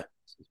 and Lowe's Yeah.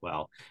 as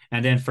well.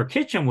 And then for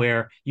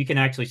kitchenware, you can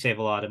actually save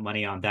a lot of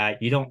money on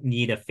that. You don't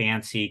need a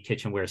fancy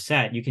kitchenware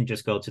set. You can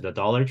just go to the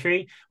Dollar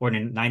Tree or the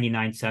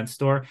 99-cent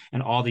store,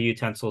 and all the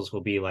utensils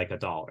will be like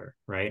 $1,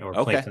 right? Or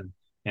plates Okay.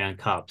 and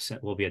cups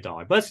will be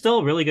 $1, but it's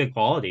still really good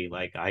quality.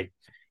 Like I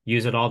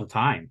use it all the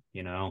time,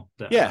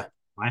 Yeah.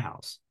 my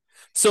house.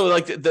 So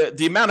like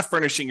the amount of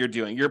furnishing you're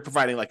doing, you're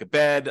providing like a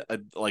bed,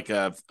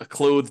 a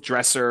clothes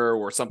dresser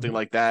or something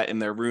like that in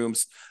their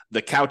rooms,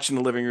 the couch in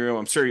the living room.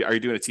 I'm sure. Are you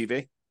doing a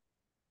TV?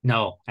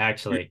 No, You're,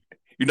 actually,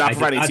 you're not I do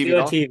providing a not TV at do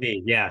a all?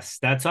 TV. Yes,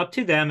 that's up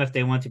to them if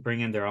they want to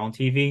bring in their own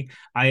TV.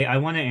 I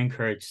want to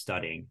encourage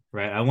studying,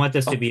 right? I want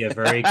this to be a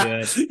very Okay.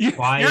 good, You're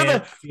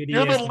quiet, the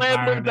studious landlord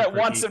environment that for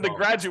wants them to people.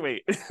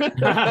 graduate.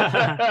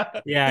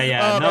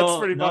 Yeah. Oh, that's No,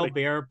 pretty no funny.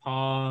 beer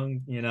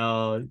pong,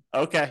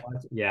 Okay.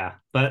 Yeah.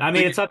 But I So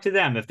mean, it's up to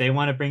them. If they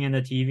want to bring in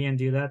the TV and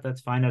do that, that's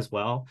fine as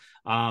well.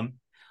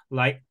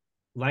 Like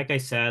like I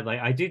said, like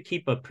I do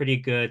keep a pretty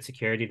good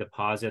security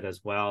deposit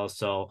as well.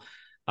 So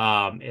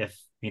if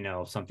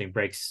something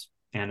breaks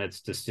and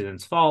it's the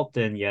student's fault,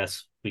 then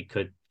yes, we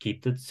could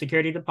keep the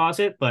security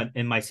deposit. But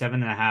in my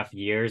 7.5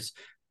 years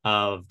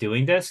of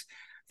doing this,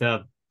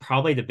 the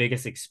probably the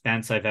biggest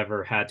expense I've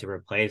ever had to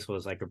replace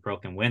was like a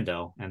broken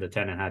window, and the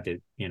tenant had to,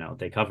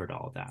 they covered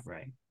all of that,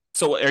 right?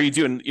 so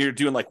you're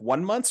doing like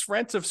 1 month's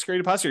rent of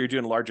security deposit, or you're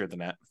doing larger than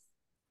that?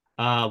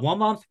 1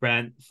 month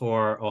rent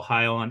for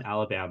Ohio and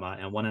Alabama,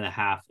 and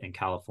 1.5 in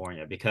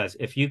California. Because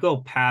if you go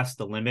past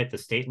the limit, the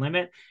state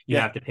limit, you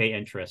Yeah. have to pay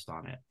interest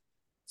on it.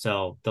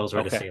 So those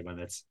are the Okay. state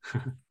limits.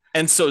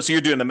 And so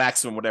you're doing the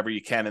maximum whatever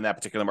you can in that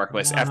particular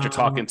marketplace after Uh,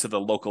 talking to the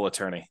local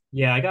attorney.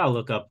 yeah, I gotta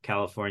look up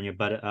California,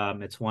 but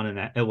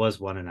it was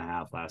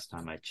 1.5 last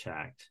time I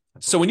checked, I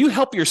So when believe. you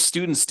help your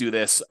students do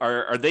this,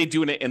 are they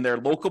doing it in their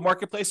local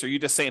marketplace? Or are you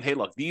just saying, hey,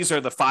 look, these are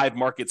the 5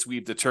 markets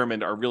we've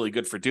determined are really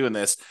good for doing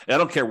this. And I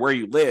don't care where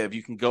you live,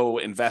 you can go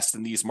invest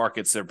in these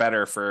markets. They're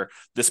better for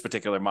this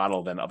particular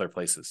model than other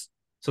places.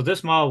 So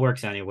this model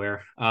works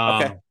anywhere.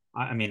 Okay.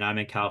 I mean, I'm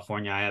in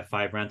California. I have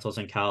 5 rentals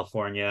in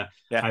California.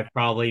 Yeah. I've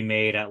probably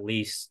made at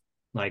least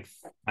like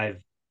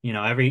I've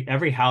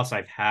every house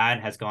I've had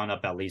has gone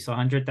up at least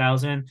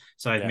 100,000.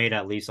 So I've Yeah. made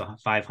at least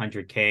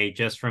 500K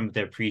just from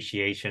the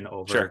appreciation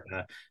over Sure.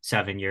 the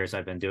 7 years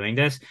I've been doing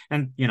this.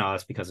 And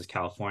that's because it's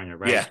California,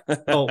 right? Yeah.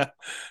 So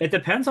it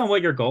depends on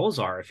what your goals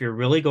are. If you're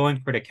really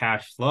going for the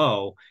cash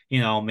flow,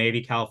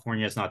 maybe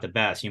California is not the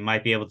best. You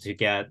might be able to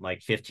get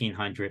like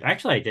 1,500.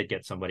 Actually, I did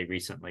get somebody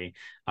recently,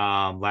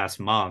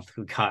 last month,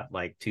 who got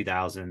like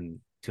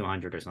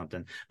 2,200 or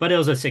something, but it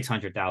was a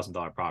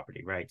 $600,000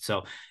 property, right?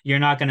 So you're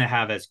not going to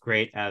have as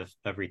great of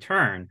a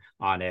return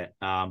on it.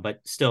 But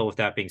still, with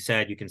that being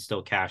said, you can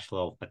still cash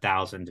flow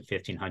 1,000 to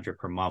 1,500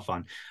 per month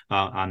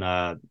on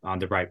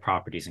the right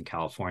properties in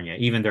California,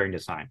 even during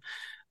this time.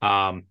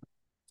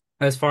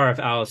 As far as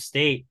out of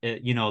state,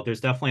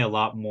 there's definitely a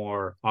lot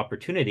more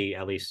opportunity,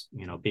 at least,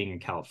 being in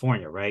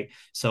California, right?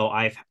 So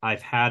I've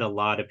had a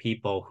lot of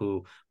people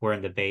who were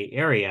in the Bay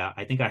Area.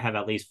 I think I have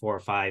at least 4 or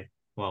 5,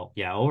 well,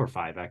 yeah, over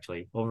five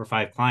actually, over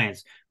five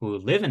clients who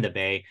live in the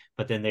Bay,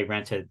 but then they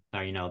rented,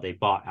 they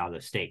bought out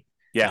of state.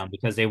 Yeah.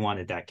 Because they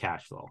wanted that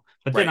cash flow.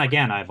 But then Right.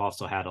 again, I've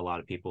also had a lot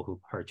of people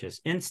who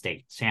purchase in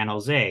state, San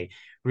Jose,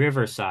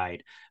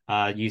 Riverside,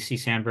 UC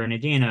San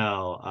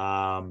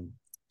Bernardino,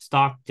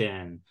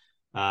 Stockton,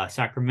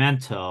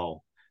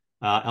 Sacramento,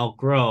 Elk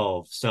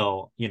Grove.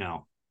 So,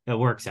 it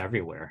works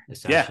everywhere, Yeah.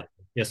 essentially.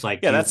 Just like,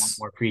 Yeah. do you want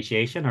more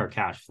appreciation or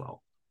cash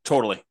flow?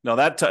 Totally. No,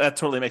 that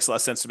totally makes a lot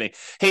of sense to me.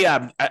 Hey,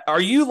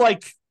 are you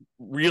like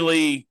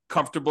really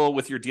comfortable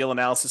with your deal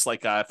analysis?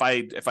 Like, if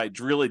I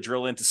really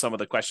drill into some of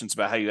the questions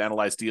about how you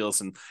analyze deals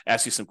and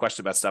ask you some questions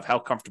about stuff, how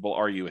comfortable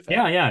are you with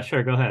that? Yeah,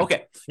 sure. Go ahead.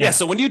 Okay. Yeah.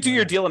 So when you do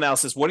your deal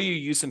analysis, what are you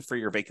using for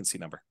your vacancy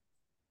number?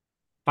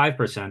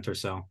 5% or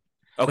so.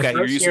 Okay. The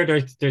first year,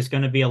 there's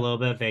going to be a little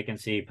bit of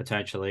vacancy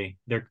potentially.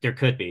 There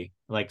could be.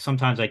 Like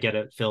sometimes I get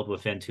it filled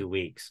within 2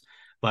 weeks,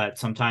 but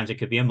sometimes it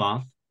could be a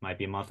month, might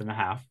be a month and a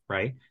half,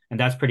 right? And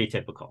that's pretty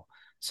typical.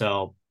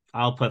 So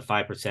I'll put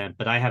 5%,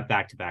 but I have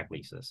back-to-back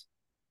leases.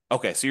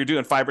 Okay, so you're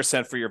doing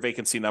 5% for your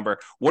vacancy number.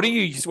 What are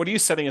you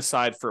setting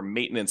aside for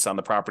maintenance on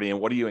the property, and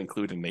what do you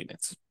include in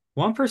maintenance?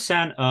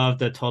 1% of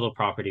the total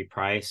property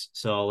price.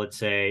 So let's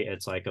say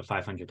it's like a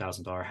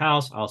 $500,000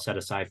 house. I'll set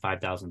aside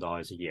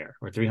 $5,000 a year,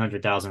 or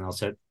 300,000. I'll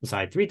set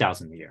aside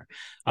 3,000 a year.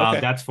 Okay.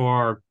 That's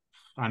for.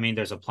 I mean,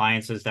 there's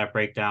appliances that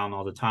break down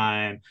all the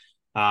time.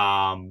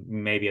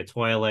 Maybe a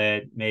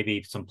toilet,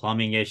 maybe some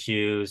plumbing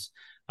issues.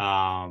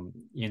 Every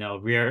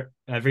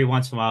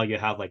once in a while you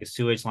have like a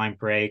sewage line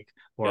break,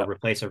 or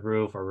replace a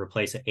roof, or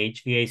replace a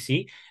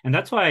HVAC. And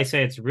that's why I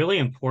say it's really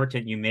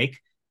important you make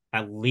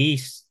at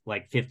least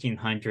like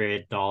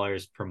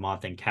 $1,500 per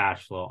month in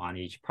cash flow on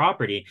each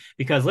property.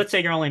 Because let's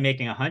say you're only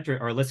making 100,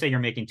 or let's say you're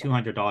making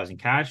 $200 in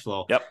cash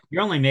flow.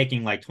 You're only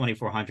making like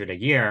 2,400 a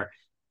year.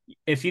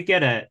 If you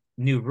get a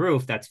new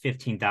roof, that's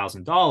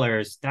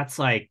 $15,000. That's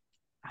like,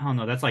 I don't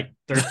know, that's like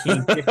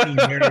 13, 15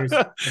 years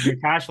of your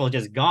cash flow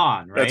just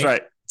gone, right? That's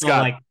right. So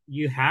like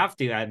you have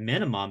to at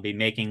minimum be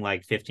making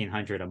like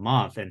 1,500 a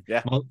month, and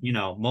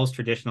most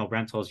traditional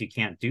rentals you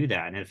can't do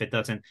that. And if it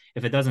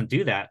doesn't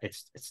do that,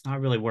 it's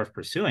not really worth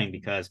pursuing,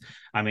 because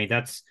I mean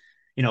that's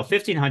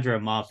 1,500 a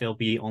month, it'll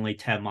be only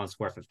 10 months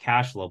worth of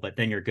cash flow, but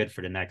then you're good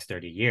for the next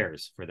 30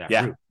 years for that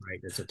roof, right?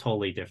 It's a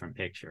totally different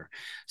picture.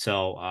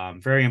 So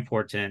very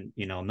important,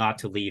 not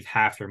to leave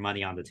half your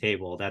money on the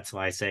table. That's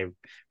why I say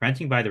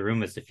renting by the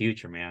room is the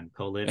future, man.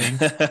 Co-living,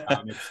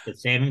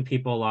 it's saving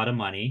people a lot of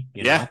money,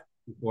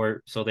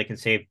 or so they can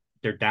save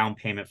their down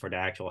payment for the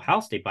actual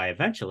house they buy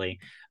eventually.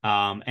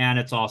 And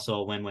it's also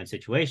a win-win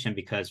situation,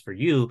 because for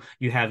you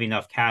have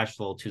enough cash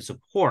flow to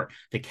support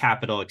the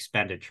capital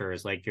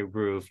expenditures like your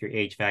roof, your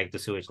HVAC, the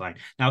sewage line.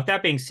 Now, with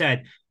that being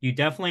said, you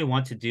definitely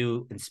want to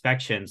do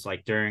inspections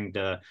like during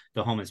the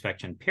home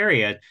inspection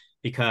period,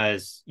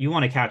 because you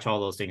want to catch all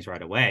those things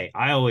right away.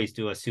 I always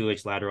do a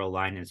sewage lateral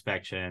line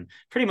inspection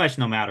pretty much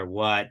no matter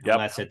what,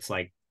 unless it's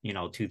like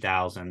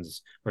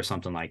 2000s or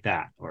something like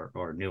that,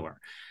 or newer.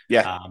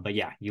 But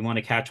you want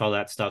to catch all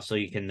that stuff so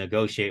you can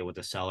negotiate with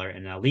the seller,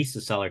 and at least the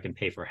seller can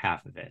pay for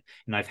half of it.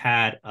 And I've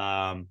had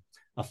a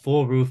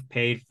full roof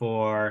paid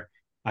for.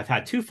 I've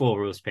had 2 full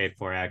roofs paid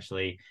for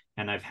actually,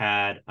 and I've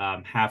had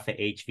half the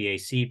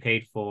HVAC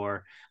paid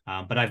for.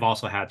 But I've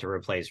also had to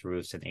replace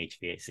roofs and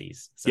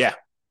HVACs.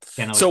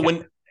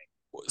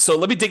 So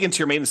let me dig into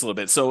your maintenance a little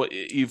bit. So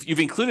you've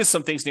included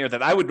some things in here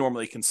that I would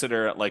normally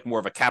consider like more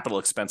of a capital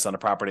expense on a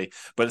property,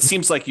 but it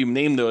seems like you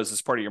named those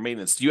as part of your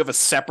maintenance. Do you have a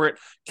separate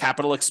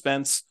capital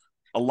expense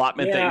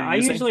allotment that you're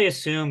using? I usually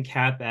assume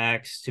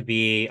CapEx to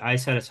be, I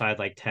set aside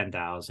like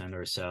 10,000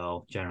 or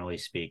so, generally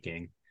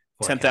speaking.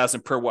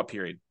 10,000 per what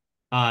period?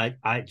 I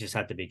just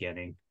at the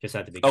beginning.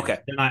 Okay.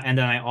 And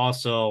then I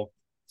also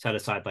set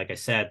aside, like I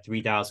said,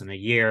 3,000 a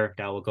year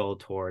that will go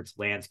towards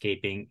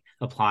landscaping,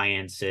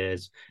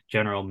 appliances,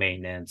 general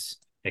maintenance,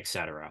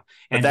 etc.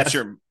 And that's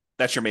your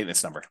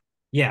maintenance number.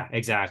 Yeah,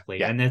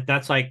 exactly. Yeah. And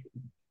that's like,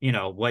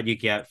 what you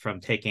get from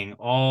taking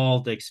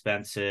all the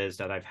expenses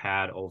that I've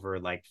had over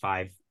like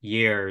 5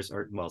 years,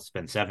 or well, it's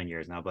been 7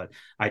 years now, but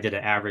I did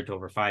an average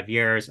over 5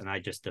 years, and I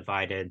just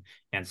divided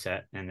and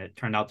set, and it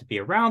turned out to be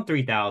around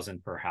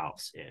 3,000 per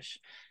house ish.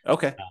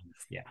 Okay.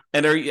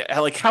 And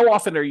how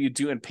often are you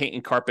doing paint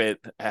and carpet?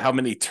 How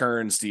many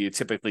turns do you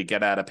typically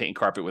get out of paint and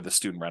carpet with a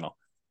student rental?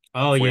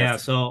 Oh yeah.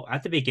 So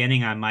at the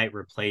beginning, I might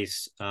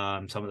replace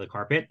some of the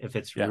carpet if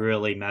it's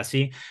really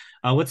messy.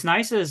 What's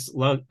nice is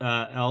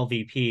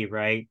LVP,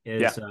 right?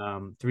 Is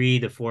 $3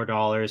 to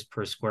 $4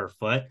 per square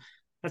foot.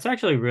 That's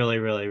actually really,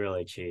 really,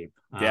 really cheap.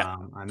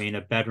 I mean,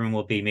 a bedroom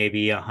will be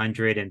maybe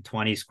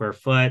 120 square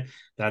foot.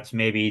 That's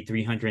maybe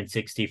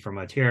 360 for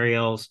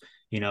materials.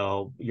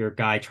 Your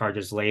guy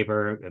charges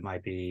labor. It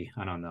might be,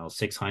 I don't know,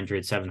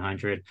 600,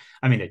 700.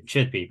 I mean, it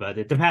should be, but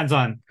it depends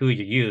on who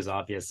you use,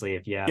 obviously.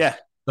 If you have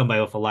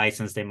somebody with a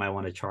license, they might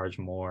want to charge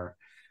more.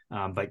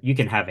 But you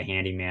can have a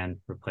handyman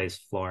replace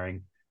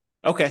flooring.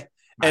 Okay.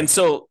 And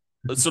so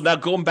now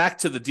going back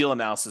to the deal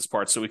analysis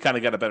part, so we kind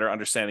of got a better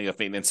understanding of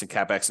maintenance and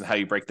CapEx and how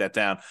you break that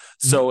down.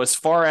 So as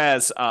far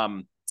as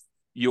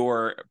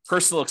your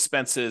personal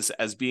expenses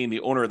as being the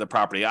owner of the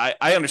property. I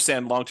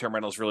understand long-term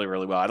rentals really,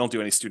 really well. I don't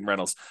do any student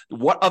rentals.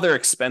 What other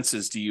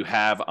expenses do you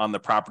have on the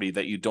property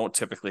that you don't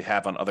typically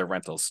have on other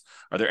rentals?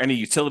 Are there any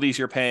utilities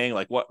you're paying?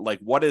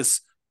 What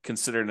is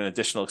considered an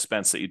additional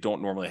expense that you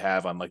don't normally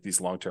have on like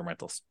these long-term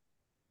rentals?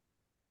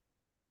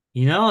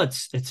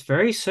 It's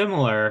very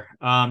similar.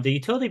 The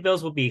utility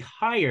bills will be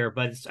higher,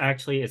 but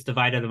it's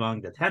divided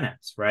among the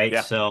tenants, right?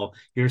 Yeah. So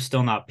you're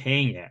still not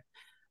paying it.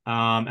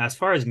 As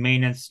far as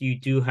maintenance, you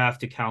do have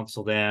to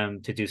counsel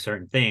them to do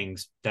certain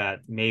things that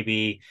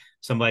maybe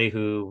somebody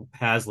who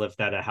has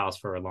lived at a house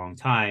for a long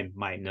time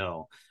might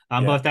know.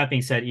 But with that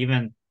being said,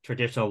 even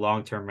traditional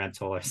long-term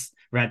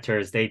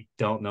renters, they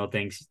don't know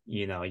things,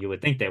 you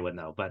would think they would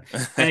know. But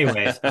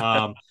anyways,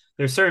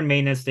 there's certain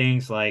maintenance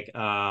things like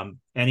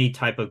any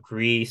type of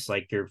grease,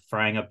 like you're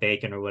frying up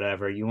bacon or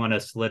whatever, you want to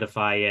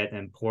solidify it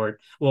and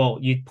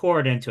you pour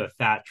it into a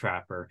fat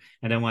trapper.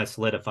 And then when it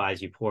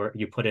solidifies, you put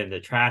it in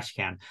the trash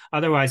can.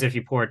 Otherwise, if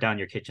you pour it down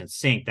your kitchen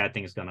sink, that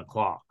thing's going to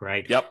clog,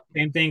 right? Yep.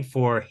 Same thing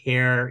for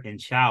hair in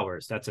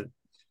showers.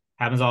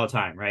 Happens all the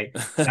time, right?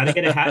 Got to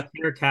get a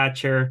hair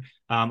catcher.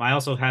 I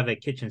also have a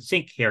kitchen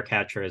sink hair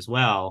catcher as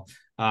well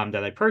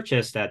that I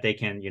purchased that they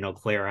can,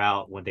 clear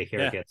out when the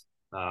hair gets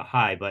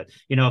high. But,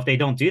 if they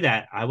don't do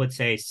that, I would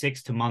say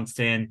 6 to months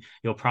in,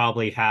 you'll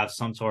probably have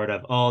some sort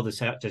of,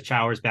 the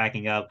shower's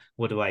backing up.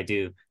 What do I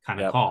do?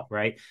 Kind of call,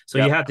 right? So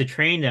you have to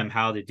train them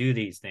how to do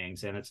these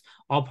things. And it's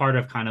all part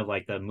of kind of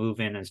like the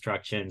move-in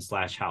instructions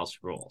 / house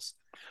rules.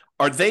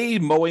 Are they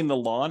mowing the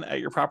lawn at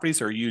your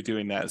properties, or are you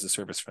doing that as a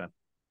service for them?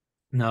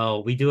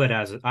 No, I do it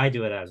as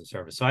a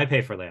service. So I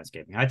pay for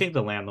landscaping. I think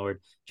the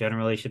landlord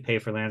generally should pay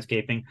for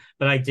landscaping,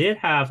 but I did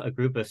have a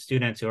group of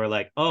students who are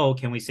like, "Oh,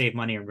 can we save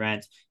money in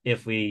rent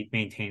if we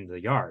maintain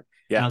the yard?"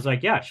 Yeah. And I was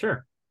like, "Yeah,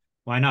 sure.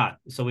 Why not?"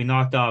 So we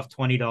knocked off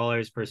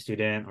 $20 per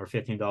student or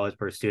 $15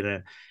 per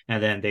student,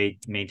 and then they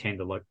maintained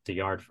the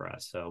yard for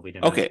us. So we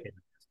didn't. Okay.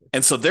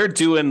 And so they're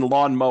doing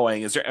lawn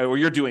mowing. Or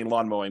you're doing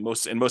lawn mowing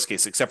in most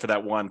cases, except for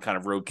that one kind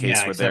of road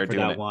case where they're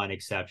doing that one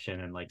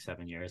exception in like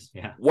 7 years.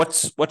 Yeah.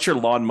 What's your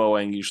lawn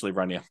mowing usually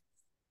run you?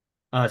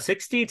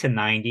 60 to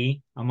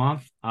 90 a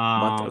month.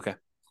 Okay.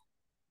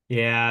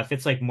 Yeah, if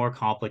it's like more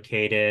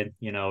complicated,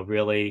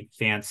 really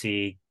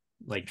fancy,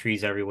 like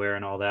trees everywhere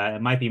and all that,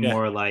 it might be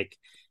more like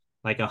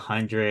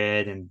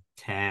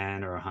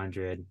 110 or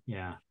 100.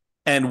 Yeah.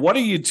 And what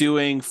are you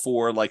doing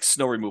for like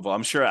snow removal?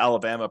 I'm sure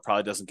Alabama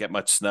probably doesn't get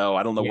much snow.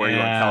 I don't know where you are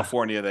in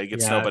California they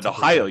get snow, but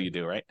Ohio you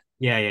do, right?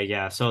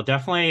 Yeah. So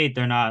definitely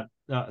they're not.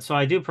 So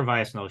I do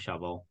provide a snow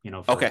shovel,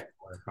 for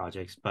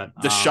projects, but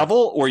the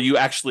shovel, or you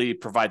actually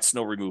provide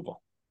snow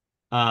removal?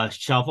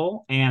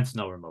 Shovel and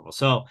snow removal.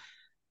 So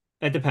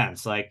it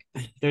depends. Like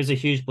there's a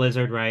huge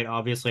blizzard, right?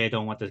 Obviously, I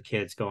don't want the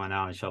kids going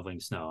out and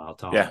shoveling snow. I'll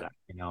tell them that,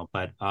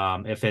 But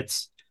if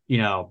it's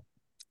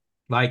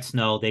light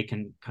snow, they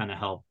can kind of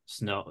help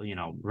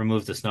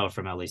remove the snow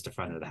from at least the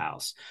front of the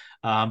house.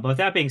 But with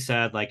that being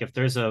said, like if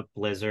there's a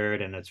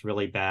blizzard and it's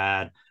really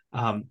bad,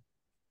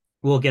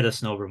 we'll get a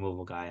snow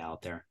removal guy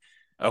out there.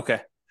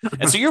 Okay.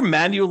 And so you're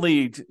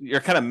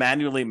kind of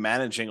manually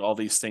managing all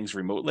these things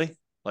remotely?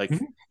 Like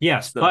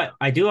yes, but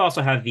I do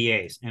also have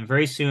VAs, and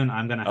very soon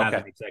I'm going to have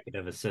an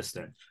executive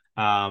assistant.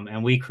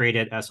 And we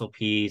created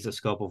SOPs, a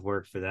scope of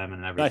work for them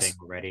and everything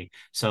already.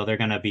 So they're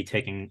going to be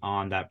taking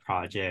on that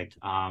project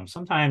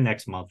sometime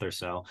next month or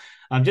so.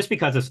 Just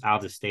because it's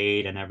out of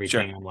state and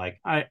everything, sure. I'm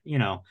like,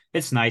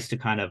 it's nice to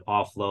kind of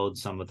offload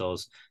some of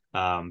those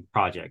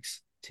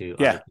projects to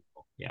other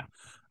people. Yeah.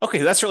 Okay,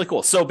 that's really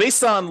cool. So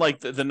based on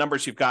like the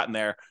numbers you've gotten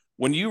there,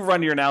 when you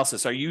run your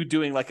analysis, are you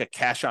doing like a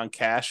cash on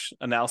cash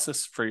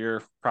analysis for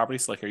your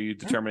properties? Like, are you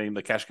determining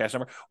the cash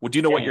number? Well, do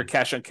you know what your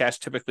cash on cash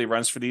typically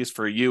runs for these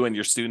for you and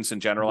your students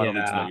in general? I don't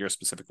need to know yours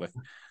specifically.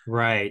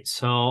 Right.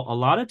 So a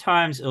lot of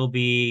times it'll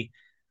be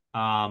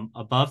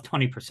above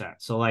 20%.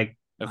 So like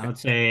I would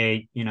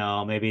say,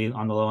 maybe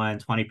on the low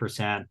end,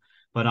 20%,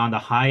 but on the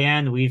high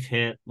end, we've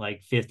hit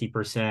like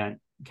 50%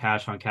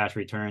 cash on cash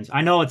returns.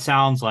 I know it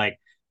sounds like,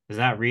 is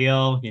that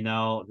real? It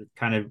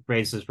kind of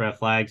raises red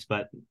flags,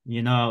 but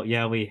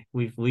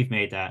we've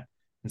made that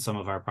in some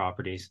of our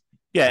properties.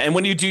 Yeah, and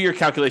when you do your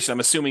calculation, I'm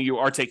assuming you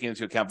are taking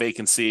into account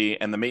vacancy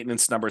and the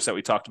maintenance numbers that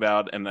we talked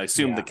about, and I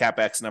assume the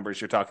CapEx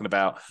numbers you're talking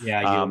about.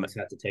 Yeah, you always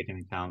have to take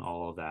into account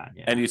all of that.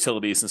 Yeah. And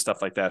utilities and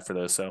stuff like that for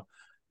those. So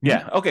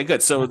yeah. Okay,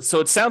 good. So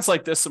it sounds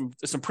like there's some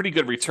pretty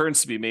good returns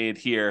to be made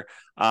here.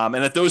 And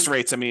at those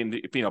rates, I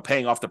mean,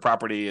 paying off the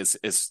property is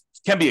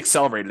can be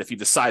accelerated if you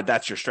decide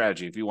that's your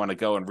strategy. If you want to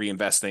go and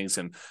reinvest things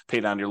and pay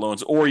down your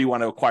loans, or you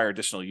want to acquire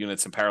additional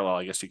units in parallel,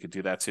 I guess you could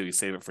do that too. You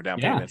save it for down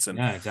payments. And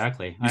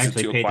exactly. I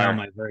actually paid down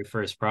my very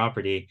first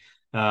property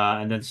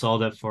and then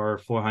sold it for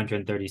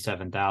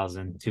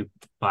 $437,000 to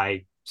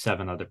buy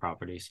 7 other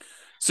properties.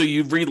 So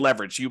you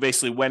re-leveraged. You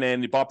basically went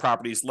in, you bought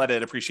properties, let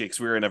it appreciate because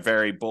we were in a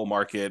very bull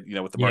market,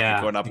 with the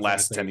market going up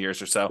last 10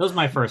 years or so. That was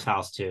my first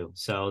house too.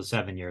 So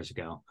 7 years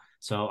ago.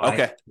 So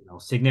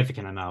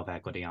significant amount of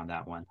equity on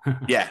that one.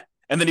 Yeah.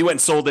 And then you went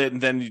and sold it,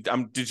 and then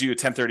did you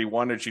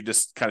 1031, or did you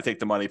just kind of take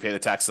the money, pay the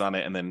taxes on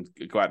it, and then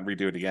go out and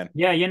redo it again?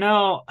 Yeah,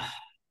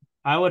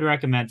 I would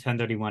recommend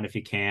 1031 if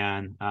you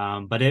can,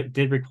 but it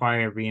did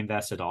require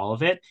reinvested all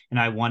of it, and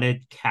I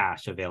wanted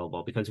cash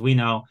available because we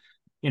know,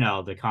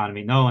 the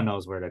economy. No one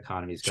knows where the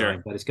economy is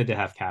going, but it's good to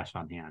have cash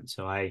on hand.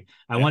 So I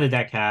wanted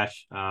that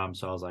cash,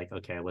 so I was like,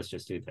 okay, let's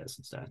just do this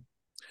instead.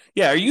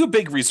 Yeah, are you a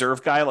big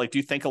reserve guy? Like, do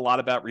you think a lot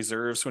about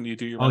reserves when you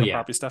do your rental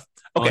property stuff?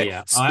 Okay, oh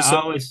yeah, I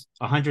always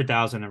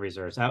 100,000 in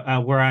reserves.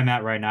 Where I'm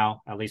at right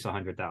now, at least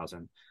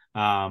 100,000.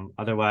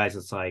 Otherwise,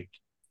 it's like,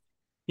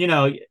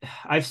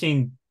 I've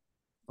seen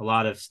a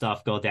lot of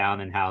stuff go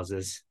down in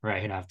houses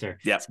right after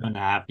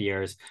 7.5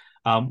 years.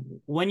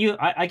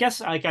 I guess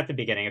like at the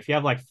beginning, if you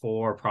have like up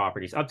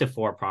to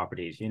four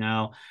properties,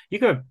 you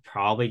could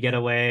probably get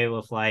away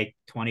with like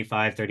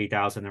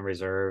 25-30,000 in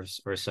reserves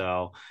or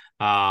so.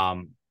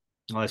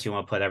 Unless you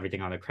want to put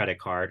everything on a credit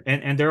card.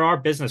 And there are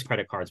business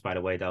credit cards, by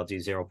the way, that'll do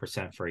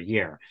 0% for a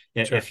year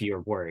if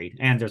you're worried.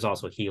 And there's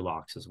also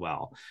HELOCs as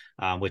well,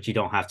 which you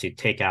don't have to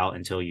take out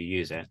until you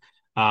use it.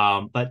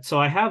 But so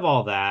I have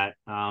all that.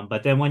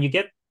 But then when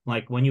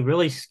you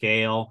really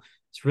scale,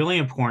 it's really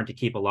important to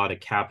keep a lot of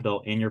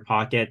capital in your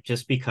pocket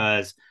just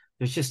because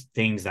there's just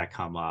things that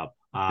come up.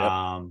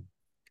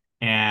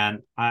 And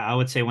I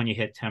would say when you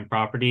hit 10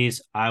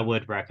 properties, I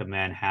would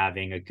recommend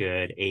having a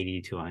good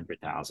 80 to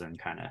 100,000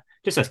 kind of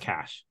just as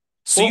cash.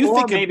 So you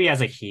think maybe as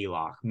a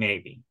HELOC,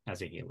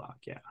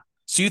 yeah.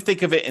 So you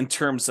think of it in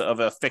terms of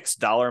a fixed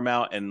dollar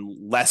amount and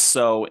less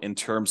so in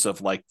terms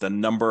of like the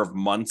number of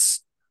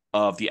months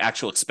of the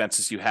actual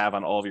expenses you have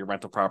on all of your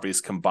rental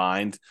properties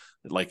combined,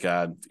 like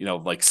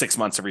like 6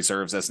 months of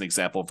reserves as an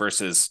example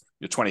versus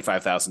your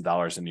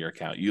 $25,000 in your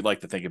account. You like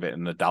to think of it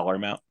in the dollar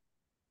amount?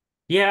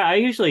 Yeah, I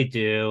usually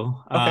do.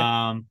 Okay.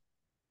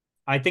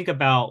 I think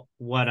about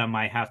what I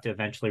might have to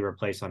eventually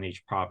replace on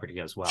each property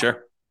as well.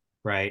 Sure.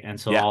 Right. And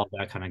so all of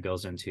that kind of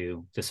goes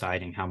into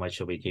deciding how much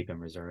should we keep in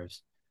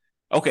reserves.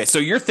 Okay. So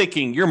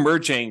you're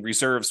merging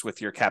reserves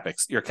with your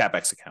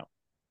CapEx account.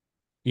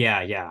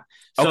 Yeah.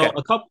 So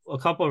a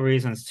couple of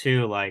reasons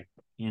too, like,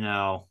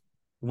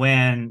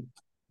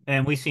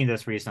 and we've seen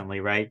this recently,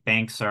 right?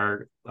 Banks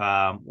are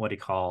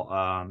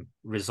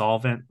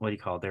resolvent. What do you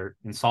call it? They're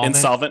insolvent.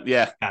 Insolvent,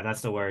 yeah. Yeah,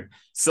 that's the word.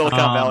 Silicon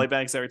Valley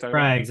banks that we talking about.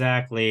 Right,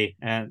 exactly.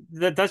 And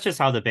that's just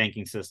how the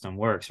banking system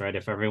works, right?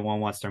 If everyone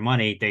wants their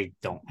money, they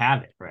don't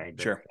have it, right?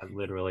 Sure. That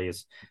literally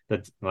is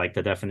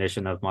the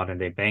definition of modern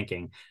day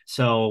banking.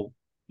 So,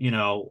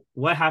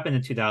 what happened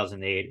in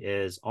 2008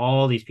 is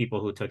all these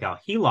people who took out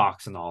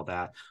HELOCs and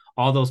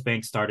all those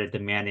banks started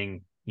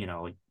demanding,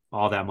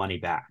 all that money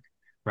back,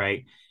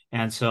 right?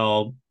 And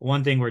so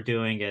one thing we're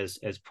doing is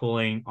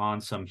pulling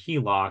on some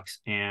HELOCs,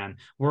 and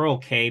we're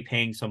okay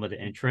paying some of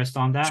the interest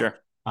on that, sure.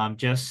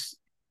 Just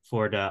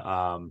for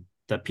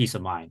the peace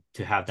of mind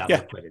to have that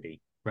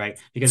liquidity, right?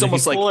 Because it's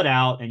if you pull it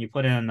out and you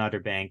put it in another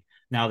bank,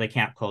 now they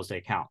can't close the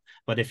account.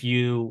 But if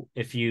you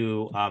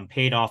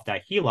paid off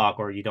that HELOC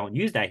or you don't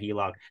use that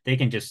HELOC, they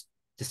can just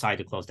decide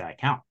to close that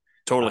account.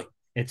 Totally.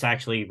 It's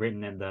actually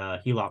written in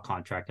the HELOC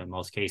contract in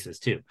most cases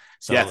too.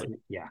 So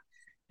yeah.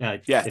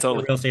 If totally.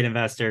 you're a real estate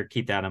investor,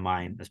 keep that in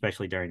mind,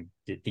 especially during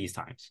these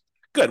times.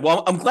 Good.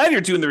 Well, I'm glad you're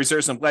doing the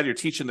reserves. I'm glad you're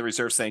teaching the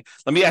reserves thing.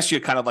 Let me ask you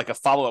kind of like a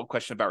follow-up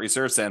question about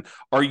reserves then.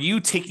 Are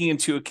you taking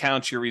into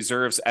account your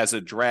reserves as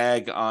a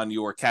drag on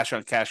your cash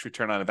on cash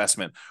return on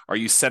investment? Are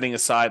you setting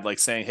aside like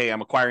saying, hey,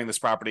 I'm acquiring this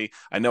property.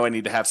 I know I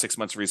need to have 6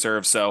 months of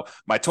reserve. So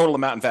my total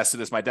amount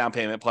invested is my down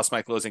payment plus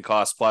my closing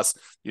costs plus,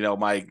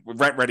 my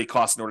rent ready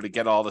costs in order to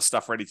get all the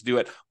stuff ready to do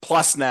it.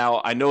 Plus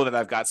now I know that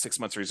I've got 6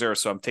 months of reserve.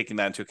 So I'm taking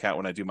that into account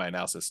when I do my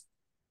analysis.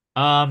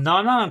 No, I'm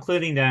not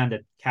including that in the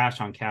cash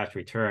on cash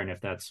return,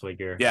 if that's what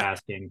you're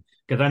asking,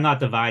 because I'm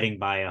not dividing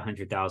by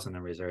 100,000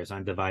 in reserves.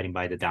 I'm dividing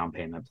by the down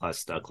payment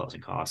plus the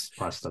closing costs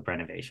plus the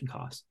renovation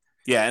costs.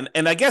 Yeah,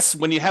 and I guess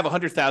when you have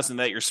 100,000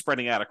 that you're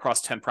spreading out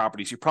across 10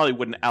 properties, you probably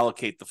wouldn't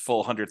allocate the full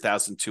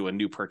 100,000 to a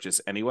new purchase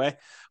anyway.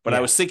 But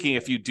I was thinking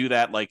if you do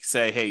that, like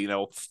say, hey,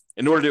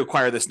 in order to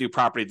acquire this new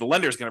property, the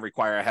lender is going to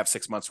require I have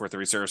 6 months worth of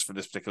reserves for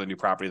this particular new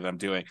property that I'm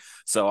doing.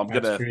 So I'm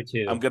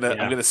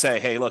gonna say,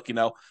 hey, look,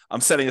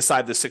 I'm setting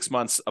aside the 6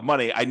 months of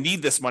money. I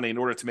need this money in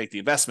order to make the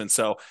investment.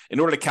 So in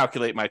order to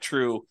calculate my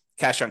true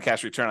cash on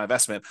cash return on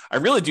investment, I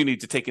really do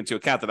need to take into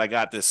account that I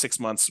got this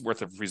 6 months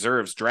worth of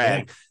reserves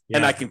drag,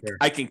 and I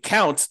can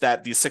count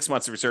that these 6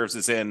 months of reserves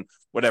is in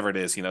whatever it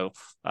is, your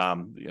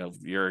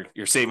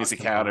savings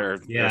account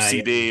or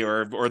CD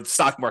or the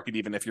stock market,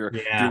 even if you're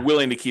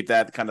willing to keep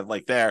that kind of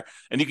like there,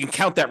 and you can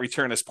count that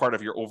return as part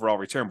of your overall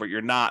return, but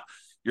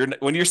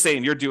when you're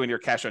saying you're doing your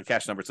cash on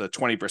cash number to the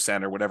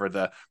 20% or whatever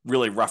the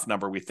really rough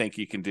number we think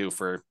you can do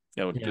for,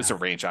 it's a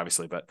range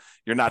obviously, but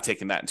you're not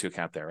taking that into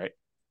account there, right?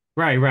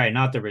 Right.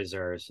 Not the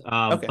reserves.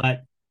 Okay.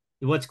 But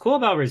What's cool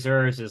about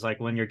reserves is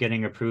like when you're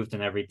getting approved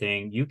and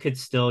everything, you could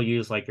still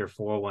use like your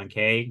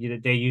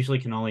 401k. They usually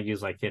can only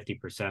use like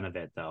 50% of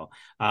it though.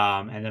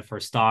 And then for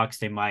stocks,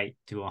 they might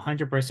do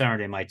 100% or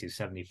they might do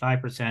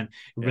 75%. It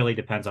Yeah. really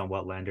depends on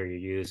what lender you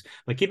use.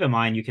 But keep in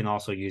mind, you can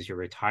also use your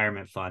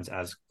retirement funds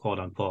as quote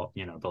unquote,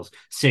 those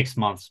 6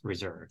 months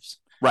reserves.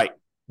 Right.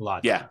 A lot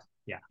of Yeah. times.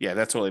 Yeah. Yeah.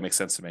 That totally makes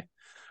sense to me. All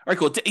right,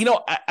 cool.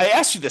 I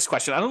asked you this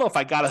question. I don't know if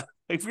I got a.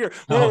 If we're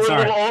Oh, a little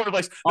sorry. all over the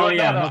place. Oh, No,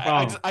 yeah, no. no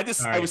problem. I was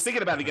Sorry.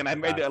 thinking about it again. I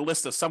made forgot. a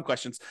list of some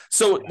questions.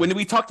 So Yeah. when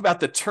we talked about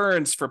the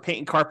turns for paint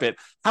and carpet,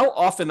 how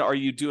often are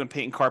you doing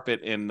paint and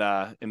carpet in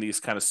these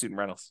kind of student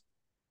rentals?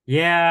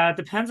 Yeah, it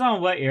depends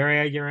on what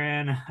area you're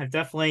in. I've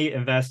definitely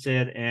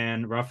invested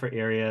in rougher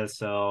areas.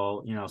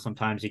 So,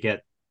 sometimes you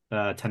get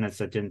tenants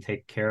that didn't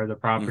take care of the Mm-hmm.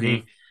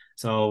 property.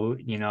 So,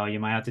 you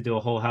might have to do a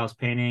whole house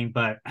painting,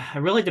 but it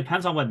really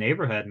depends on what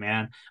neighborhood,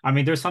 man. I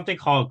mean, there's something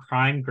called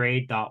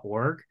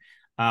crimegrade.org.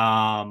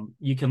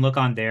 You can look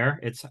on there.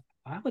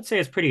 I would say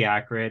it's pretty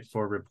accurate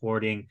for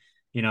reporting,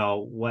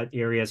 what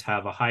areas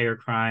have a higher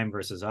crime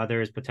versus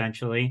others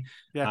potentially.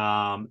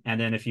 Yeah. And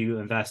then if you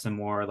invest in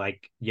more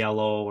like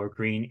yellow or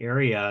green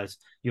areas,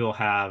 you'll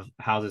have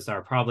houses that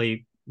are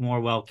probably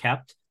more well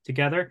kept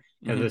together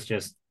because Mm-hmm. it's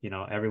just,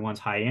 everyone's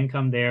high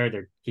income there.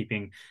 They're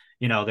keeping,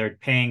 they're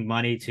paying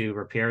money to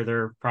repair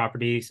their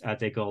properties as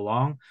they go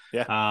along.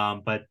 Yeah.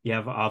 But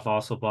I've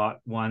also bought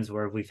ones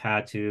where we've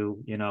had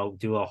to,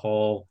 do a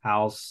whole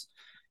house,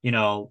 you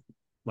know,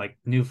 like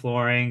new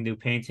flooring, new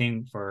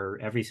painting for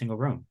every single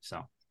room.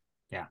 So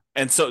yeah.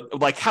 And so,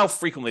 like, how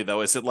frequently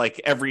though? Is it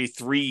like every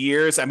 3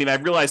 years? I mean, I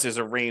realize there's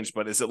a range,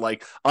 but is it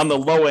like on the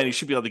low end, you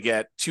should be able to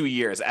get 2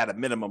 years at a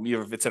minimum,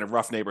 even if it's in a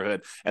rough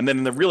neighborhood, and then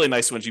in the really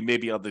nice ones, you may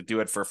be able to do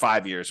it for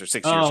 5 years or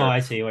 6 years, Oh, or I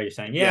see what you're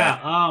saying. yeah.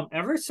 Yeah.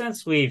 Ever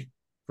since we've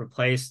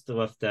replaced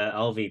with the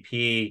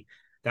LVP,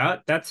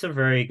 that's a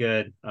very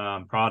good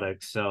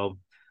product. So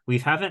we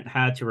haven't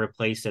had to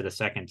replace it a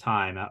second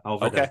time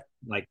over Okay. the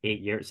like 8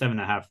 years,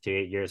 7.5 to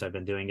 8 years I've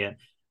been doing it.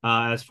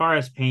 As far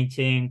as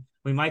painting,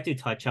 we might do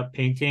touch-up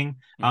painting.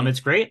 Mm-hmm. It's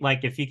great,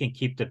 like if you can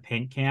keep the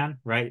paint can,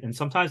 right? And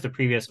sometimes the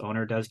previous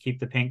owner does keep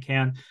the paint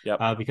can,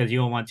 Yep. because you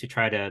don't want to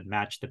try to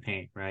match the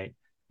paint, right?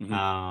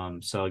 Mm-hmm.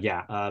 So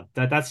yeah,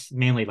 that's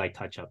mainly like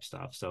touch-up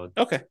stuff. So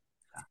Okay.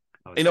 yeah,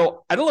 I would say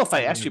I don't know if I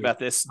one asked you every about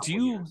this. couple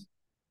of years.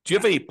 Do you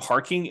have Yeah. any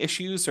parking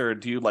issues, or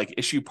do you like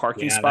issue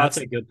parking Yeah, that's spots?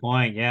 a good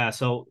point. Yeah.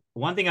 So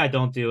one thing I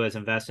don't do is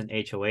invest in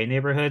HOA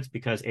neighborhoods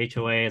because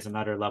HOA is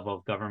another level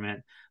of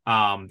government.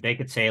 They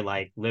could say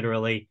like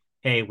literally,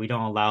 hey, we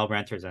don't allow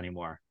renters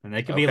anymore. And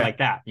they could be Okay. like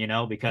that,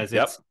 because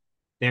Yep.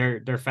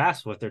 they're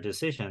fast with their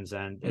decisions,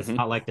 and it's Mm-hmm.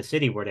 not like the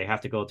city where they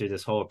have to go through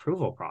this whole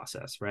approval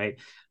process, right?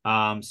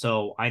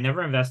 So I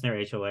never invest in their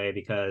HOA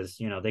because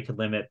they could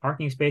limit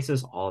parking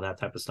spaces, all that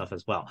type of stuff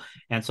as well.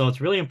 And so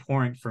it's really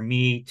important for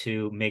me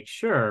to make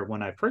sure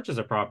when I purchase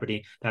a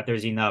property that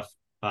there's enough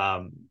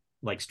um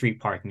like street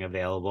parking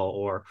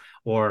available,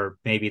 or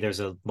maybe there's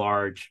a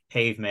large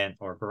pavement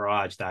or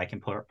garage that I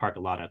can park a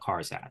lot of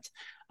cars at.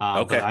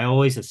 But Okay. I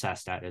always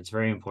assess that. It's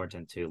very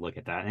important to look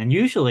at that. And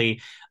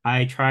usually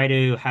I try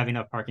to have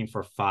enough parking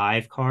for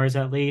 5 cars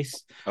at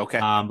least. Okay.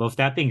 But with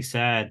that being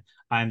said,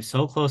 I'm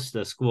so close to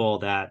the school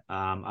that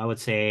I would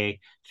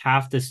say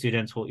half the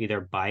students will either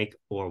bike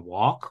or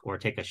walk or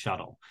take a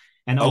shuttle.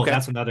 And Okay.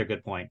 that's another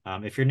good point.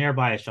 If you're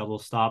nearby a shuttle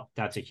stop,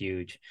 that's a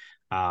huge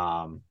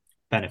um,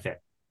 benefit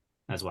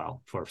as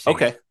well for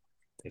Okay. safety.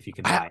 If you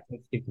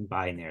can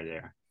buy near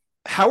there.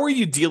 How are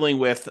you dealing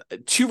with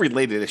two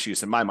related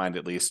issues in my mind,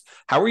 at least?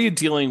 How are you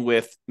dealing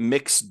with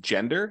mixed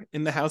gender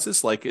in the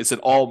houses? Like, is it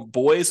all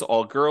boys,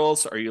 all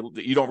girls? Are you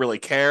don't really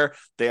care?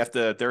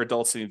 They're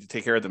adults, they need to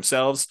take care of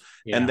themselves.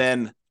 And Yeah.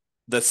 then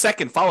the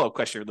second follow-up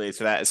question related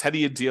to that is, how do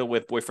you deal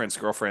with boyfriends,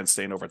 girlfriends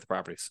staying over at the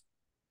properties?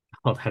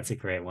 Oh, that's a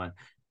great one.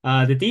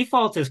 The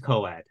default is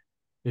co-ed.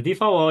 The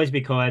default will always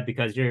be co-ed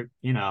because it's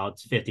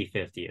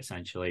 50-50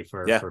 essentially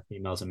for Yeah. for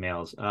females and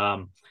males.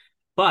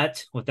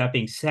 But with that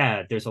being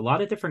said, there's a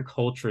lot of different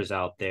cultures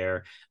out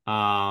there.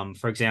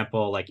 For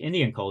example, like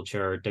Indian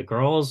culture, the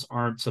girls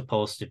aren't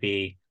supposed to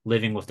be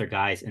living with their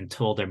guys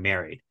until they're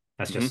married.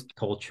 That's Hmm. just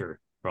cultural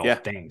Yeah.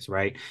 things,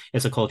 right?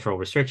 It's a cultural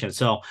restriction.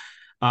 So,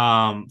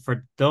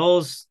 for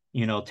those,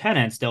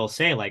 tenants, they'll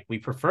say like, we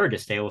prefer to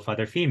stay with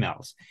other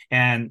females.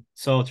 And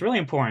so it's really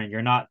important.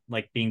 You're not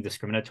like being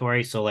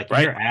discriminatory. So like in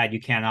Right. your ad,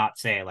 you cannot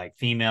say like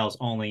females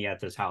only at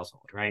this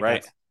household, right?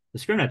 Right. That's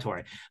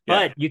discriminatory.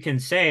 Yeah. But you can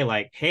say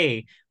like,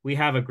 hey, we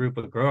have a group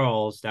of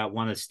girls that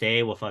want to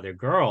stay with other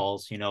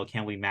girls,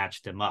 can we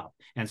match them up?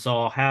 And so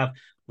I'll have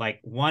like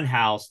one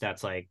house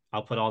that's like,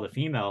 I'll put all the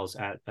females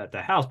at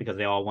the house because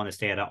they all want to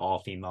stay at an all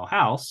female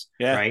house,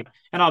 Yeah. right?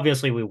 And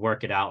obviously we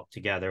work it out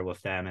together with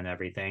them and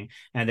everything.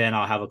 And then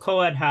I'll have a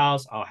co-ed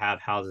house. I'll have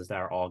houses that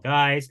are all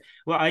guys.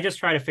 Well, I just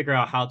try to figure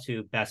out how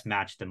to best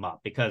match them up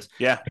because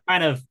Yeah.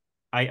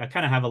 I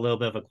kind of have a little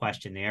bit of a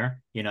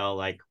questionnaire,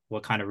 like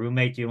what kind of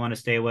roommate do you want to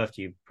stay with?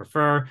 Do you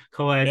prefer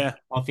co-ed, Yeah.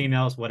 all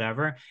females,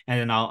 whatever? And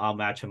then I'll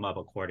match them up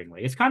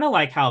accordingly. It's kind of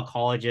like how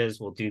colleges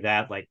will do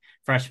that, like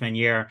freshman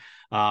year.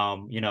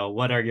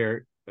 What are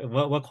your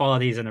what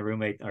qualities in a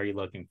roommate are you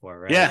looking for,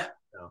 right? Yeah.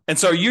 So, And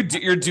so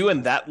you're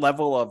doing that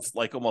level of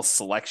like almost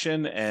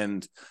selection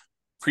and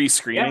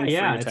pre-screening for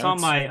yeah, your it's on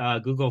tenants? my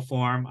Google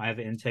form. I have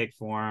an intake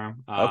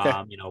form. Okay.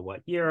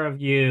 What year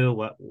of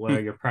you, what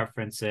are your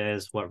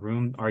preferences, what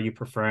room are you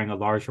preferring, a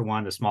larger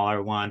one, a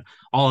smaller one,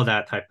 all of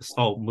that type of stuff.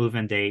 Oh,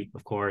 move-in date,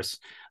 of course.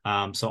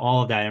 So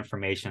all of that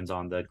information's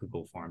on the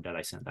Google form that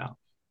I send out.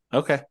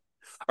 Okay.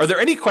 Are there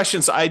any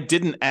questions I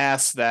didn't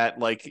ask that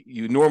like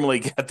you normally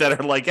get that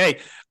are like, hey,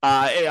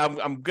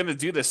 I'm gonna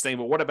do this thing,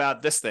 but what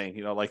about this thing?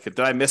 You know, like did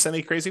I miss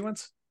any crazy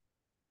ones?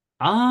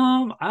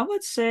 I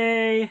would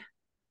say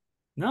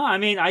no. I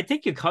mean, I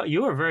think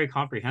you were very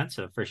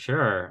comprehensive for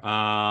sure.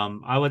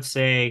 I would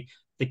say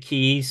the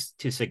keys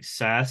to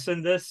success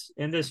in this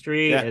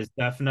industry Yeah. is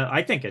definite.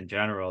 I think in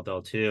general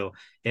though too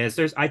is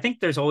I think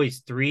there's always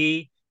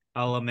three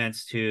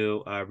elements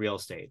to real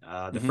estate.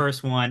 The Hmm.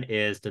 first one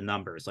is the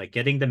numbers, like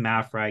getting the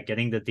math right,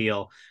 getting the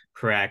deal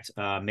correct,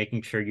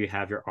 making sure you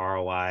have your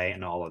ROI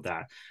and all of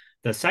that.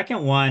 The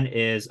second one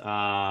is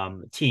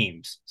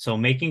teams. So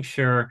making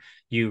sure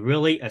you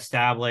really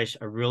establish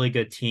a really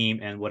good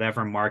team in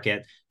whatever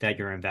market that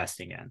you're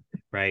investing in,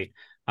 right?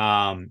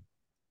 Um,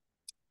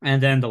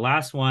 and then the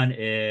last one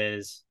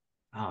is,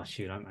 oh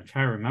shoot, I'm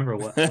trying to remember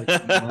which one it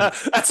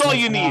was. That's all But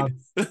you need.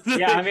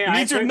 yeah, I mean, You need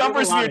your there's a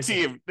numbers in lot your of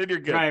things. team, then you're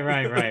good.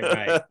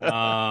 Right.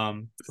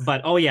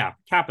 But oh yeah,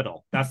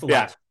 capital. That's the Yeah.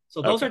 last.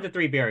 So those Okay. are the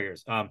three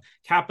barriers.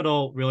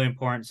 Capital really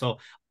important. So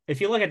if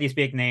you look at these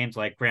big names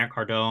like Grant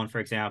Cardone, for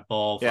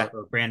example, Yeah.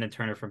 or Brandon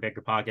Turner from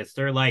Bigger Pockets,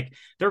 they're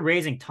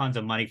raising tons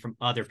of money from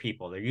other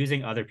people. They're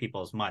using other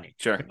people's money.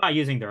 Sure. They're not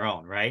using their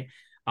own, right?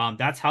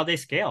 That's how they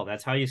scale.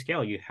 That's how you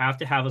scale. You have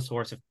to have a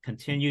source of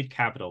continued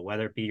capital,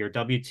 whether it be your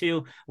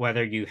W-2,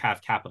 whether you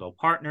have capital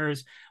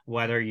partners,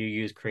 whether you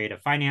use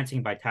creative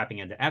financing by tapping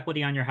into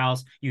equity on your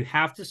house. You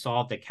have to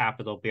solve the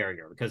capital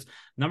barrier because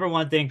number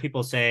one thing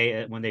people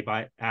say when they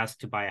ask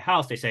to buy a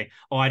house, they say,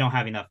 "Oh, I don't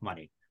have enough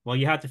money." Well,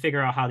 you have to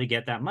figure out how to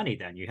get that money.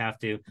 Then you have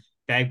to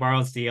beg,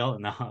 borrow, steal,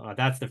 and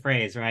that's the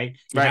phrase, right?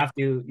 Right.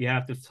 You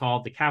have to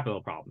solve the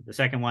capital problem. The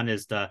second one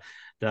is the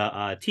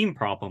team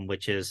problem,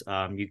 which is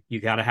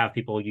you got to have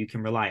people you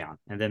can rely on.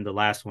 And then the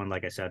last one,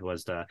 like I said,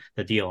 was the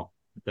deal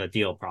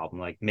problem,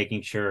 like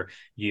making sure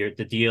the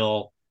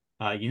deal.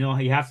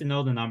 You have to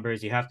know the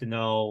numbers, you have to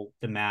know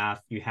the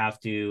math, you have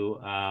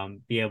to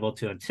be able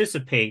to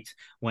anticipate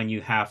when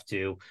you have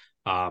to,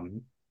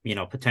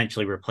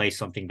 potentially replace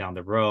something down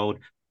the road,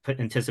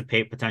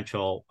 anticipate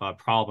potential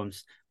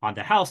problems on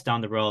the house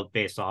down the road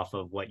based off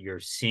of what you're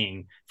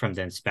seeing from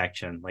the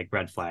inspection, like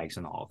red flags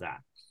and all of that.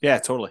 Yeah,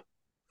 totally.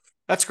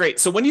 That's great.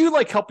 So when you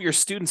like help your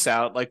students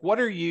out, like what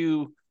are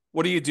you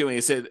doing?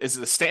 Is it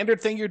a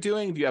standard thing you're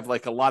doing? Do you have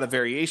like a lot of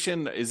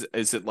variation? Is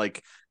it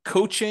like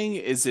coaching?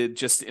 Is it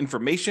just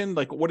information?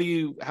 Like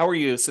how are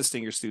you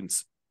assisting your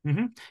students?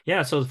 Mm-hmm.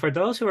 Yeah. So for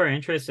those who are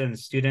interested in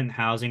student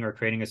housing or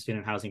creating a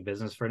student housing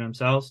business for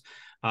themselves,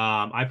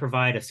 I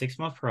provide a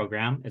 6-month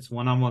program. It's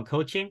one-on-one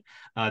coaching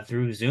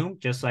through Zoom,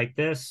 just like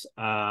this.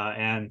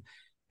 And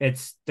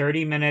it's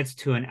 30 minutes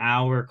to an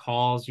hour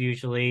calls,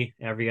 usually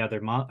every other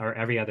month or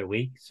every other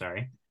week.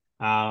 Sorry.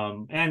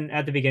 And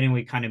at the beginning,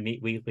 we kind of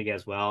meet weekly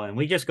as well. And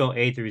we just go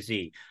A through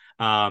Z.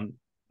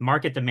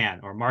 Market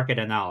demand or market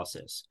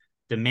analysis,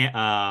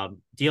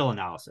 deal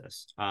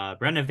analysis,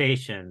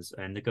 renovations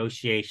and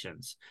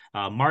negotiations,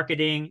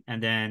 marketing,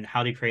 and then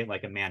how to create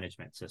like a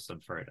management system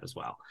for it as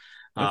well.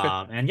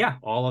 Okay. And yeah,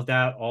 all of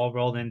that all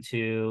rolled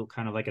into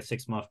kind of like a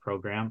 6-month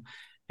program.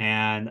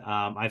 And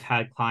I've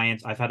had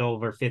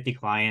over 50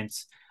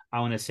 clients. I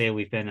want to say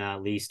we've been in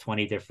at least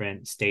 20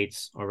 different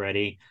states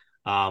already,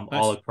 all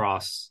Nice.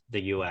 across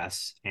the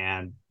US.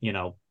 And,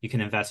 you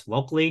can invest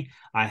locally.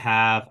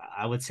 I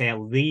would say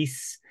at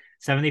least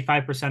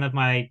 75% of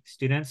my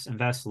students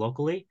invest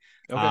locally.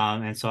 Okay.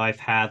 And so I've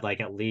had like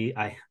at least,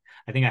 I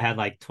think I had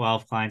like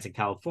 12 clients in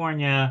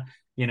California.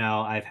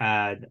 I've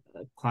had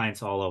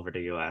clients all over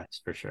the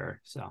US for sure.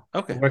 So it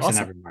Okay. works in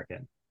Awesome. every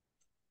market.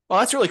 Well,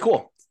 that's really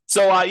cool.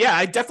 So yeah,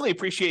 I definitely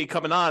appreciate you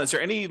coming on. Is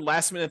there any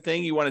last minute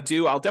thing you want to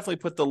do? I'll definitely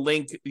put the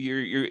link.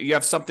 You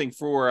have something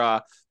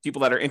for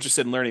people that are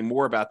interested in learning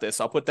more about this.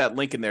 I'll put that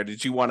link in there.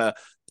 Did you want to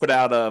put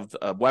out a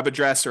web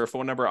address or a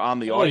phone number on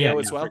the Oh yeah, audio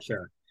as yeah, for well?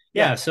 sure.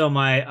 Yeah. Yeah, so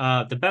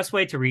my the best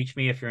way to reach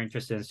me if you're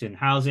interested in student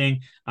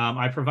housing,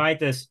 I provide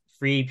this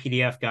free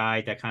PDF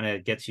guide that kind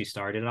of gets you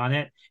started on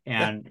it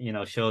Yeah.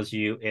 and shows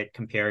you it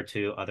compared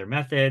to other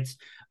methods.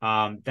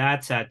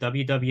 That's at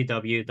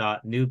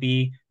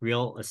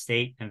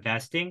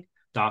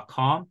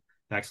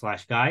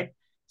www.newbierealestateinvesting.com/guide.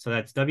 So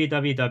that's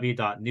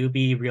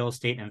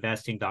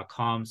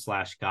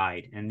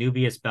www.newbierealestateinvesting.com/guide. And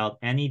newbie is spelled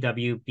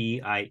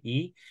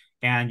NEWBIE.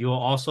 And you'll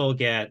also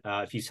get,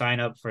 if you sign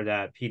up for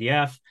that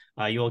PDF,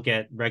 you'll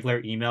get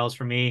regular emails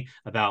from me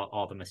about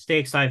all the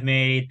mistakes I've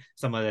made,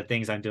 some of the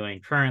things I'm doing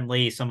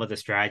currently, some of the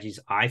strategies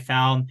I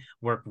found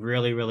work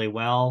really, really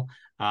well.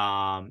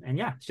 And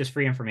yeah, it's just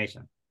free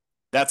information.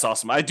 That's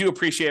awesome. I do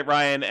appreciate it,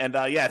 Ryan. And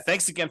yeah,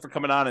 thanks again for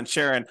coming on and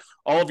sharing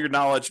all of your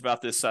knowledge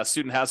about this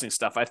student housing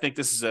stuff. I think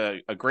this is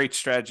a great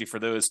strategy for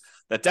those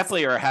that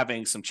definitely are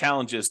having some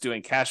challenges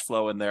doing cash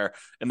flow in their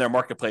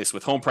marketplace,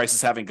 with home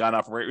prices having gone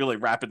up really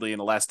rapidly in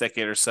the last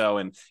decade or so,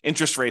 and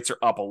interest rates are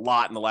up a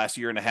lot in the last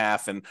year and a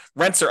half, and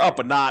rents are up,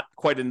 but not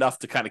quite enough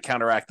to kind of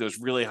counteract those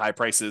really high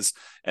prices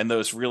and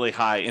those really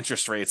high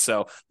interest rates.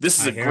 So this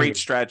is a great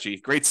strategy,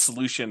 great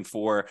solution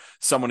for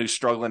someone who's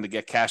struggling to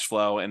get cash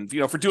flow, and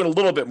for doing a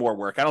little bit more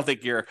work. I don't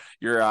think you're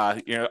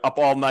up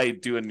all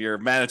night doing your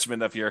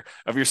management of your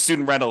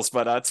student rentals,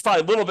 but it's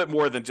probably a little bit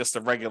more than just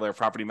a regular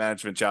property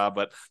management job,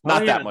 but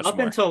not that much up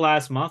more. Until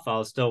last month, I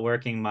was still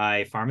working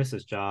my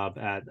pharmacist job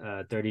at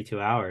 32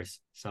 hours.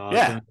 So I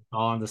was doing it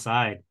all on the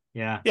side.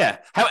 Yeah.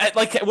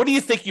 What do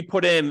you think you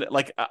put in,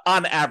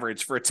 on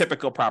average, for a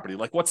typical property?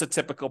 Like, what's a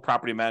typical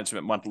property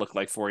management month look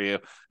like for you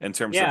in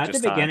terms of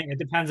just time? Beginning? It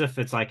depends if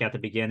it's at the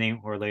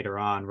beginning or later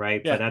on,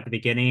 right? Yeah. But at the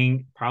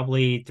beginning,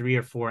 probably 3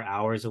 or 4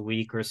 hours a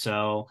week or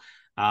so,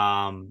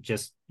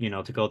 just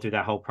to go through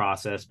that whole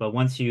process. But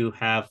once you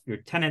have your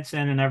tenants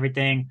in and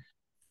everything,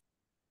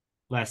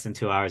 less than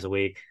 2 hours a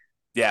week.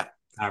 Yeah.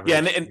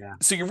 Average.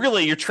 So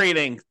you're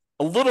trading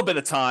a little bit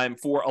of time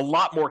for a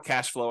lot more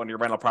cash flow on your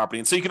rental property.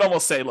 And so you could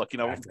almost say, look,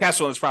 cash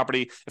flow on this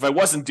property, if I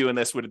wasn't doing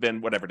this, would have been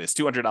whatever it is,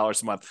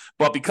 $200 a month.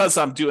 But because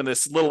I'm doing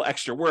this little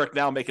extra work,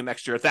 now I'm making an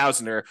extra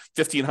 $1,000 or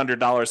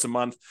 $1,500 a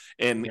month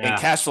in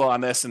cash flow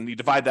on this. And you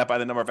divide that by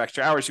the number of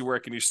extra hours you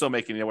work, and you're still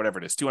making, whatever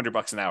it is,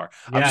 $200 an hour.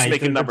 I'm just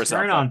making numbers up.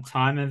 The return on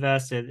time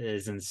invested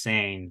is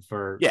insane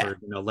for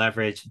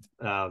leveraged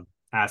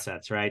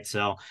assets, right?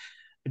 So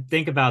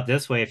think about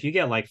this way. If you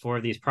get 4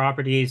 of these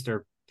properties,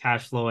 they're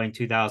cash flowing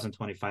 $2,000,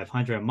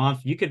 $2,500 a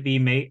month, you could be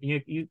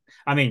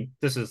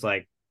this is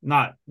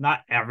not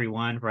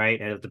everyone,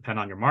 right? It'll depend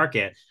on your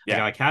market. I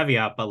got a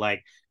caveat, but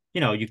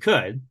you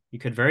could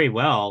very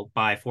well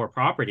buy 4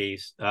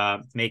 properties,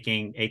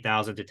 making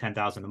 $8,000 to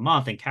 $10,000 a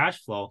month in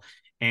cash flow.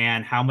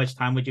 And how much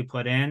time would you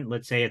put in?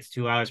 Let's say it's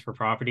 2 hours per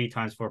property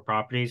times 4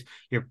 properties.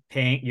 You're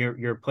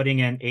putting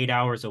in 8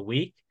 hours a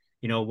week,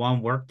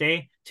 one work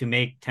day to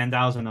make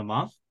 $10,000 a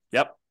month.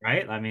 Yep.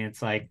 Right.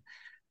 It's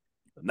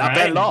not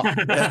bad at all.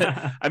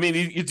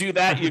 You do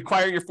that, you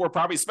acquire your 4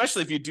 properties,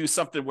 especially if you do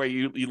something where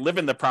you live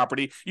in the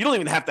property. You don't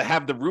even have to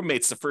have the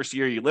roommates the first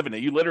year you live in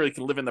it. You literally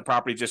can live in the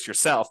property just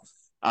yourself.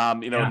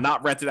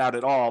 Not rent it out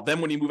at all.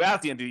 Then when you move out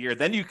at the end of the year,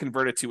 then you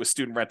convert it to a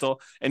student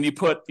rental, and you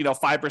put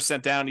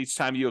 5% down each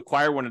time you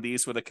acquire one of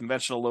these with a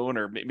conventional loan,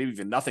 or maybe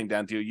even nothing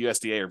down to a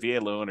USDA or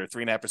VA loan, or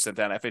 3.5%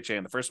 down FHA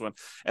in the first one.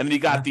 And then you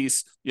got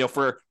these,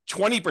 for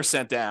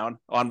 20% down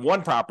on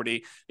one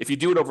property. If you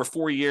do it over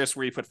 4 years,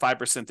 where you put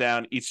 5%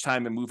 down each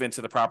time and move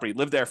into the property,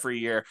 live there for a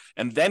year,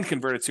 and then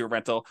convert it to a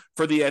rental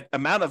for the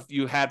amount of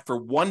you had for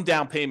one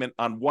down payment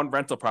on one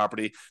rental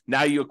property.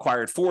 Now you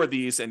acquired 4 of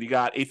these, and you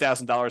got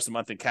 $8,000 a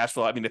month in cash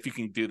flow. If you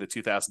can do the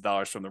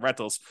 $2,000 from the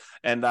rentals,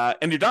 and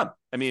you're done.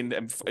 A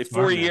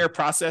 4-year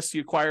process,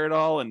 you acquire it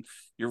all, and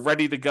you're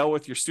ready to go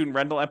with your student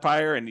rental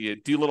empire, and you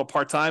do a little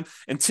part-time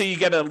until you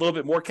get a little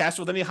bit more cash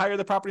flow. Then you hire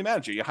the property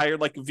manager. You hire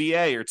a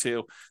VA or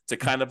 2 to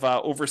kind of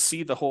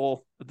oversee the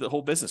whole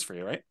business for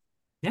you, right?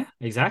 Yeah,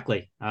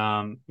 exactly. Work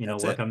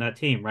on that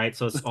team, right?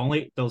 So it's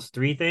only those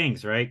 3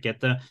 things, right? Get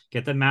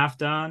the math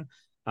down,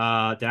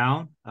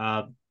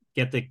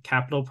 get the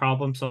capital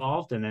problem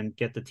solved, and then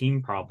get the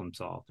team problem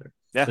solved.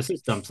 The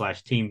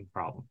system/team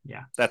problem.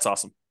 Yeah. That's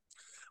awesome.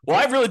 Well,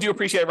 I really do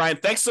appreciate it, Ryan.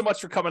 Thanks so much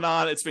for coming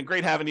on. It's been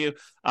great having you.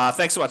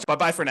 Thanks so much.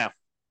 Bye-bye for now.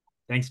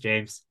 Thanks,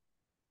 James.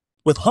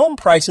 With home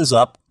prices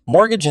up,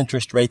 mortgage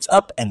interest rates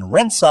up, and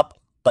rents up,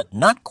 but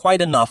not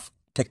quite enough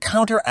to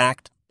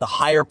counteract the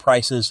higher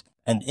prices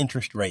and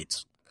interest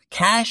rates,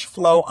 cash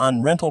flow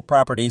on rental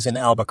properties in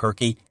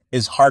Albuquerque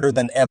is harder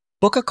than ever.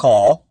 Book a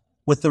call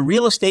with the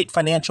Real Estate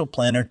Financial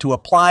Planner to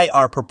apply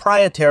our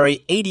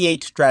proprietary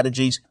 88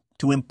 strategies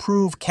to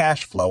improve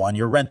cash flow on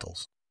your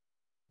rentals.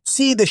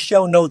 See the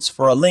show notes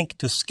for a link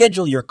to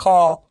schedule your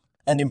call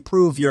and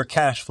improve your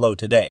cash flow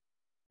today.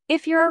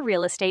 If you're a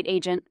real estate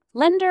agent,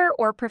 lender,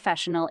 or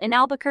professional in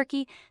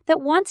Albuquerque that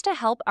wants to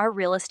help our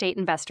real estate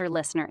investor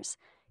listeners,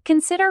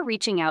 consider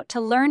reaching out to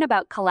learn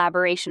about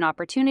collaboration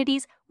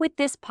opportunities with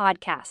this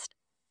podcast.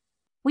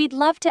 We'd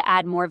love to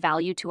add more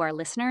value to our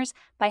listeners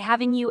by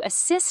having you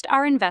assist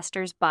our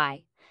investors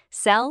buy,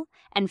 sell,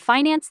 and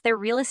finance their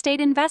real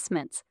estate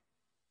investments.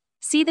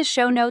 See the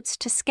show notes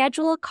to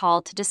schedule a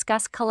call to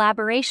discuss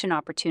collaboration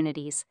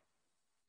opportunities.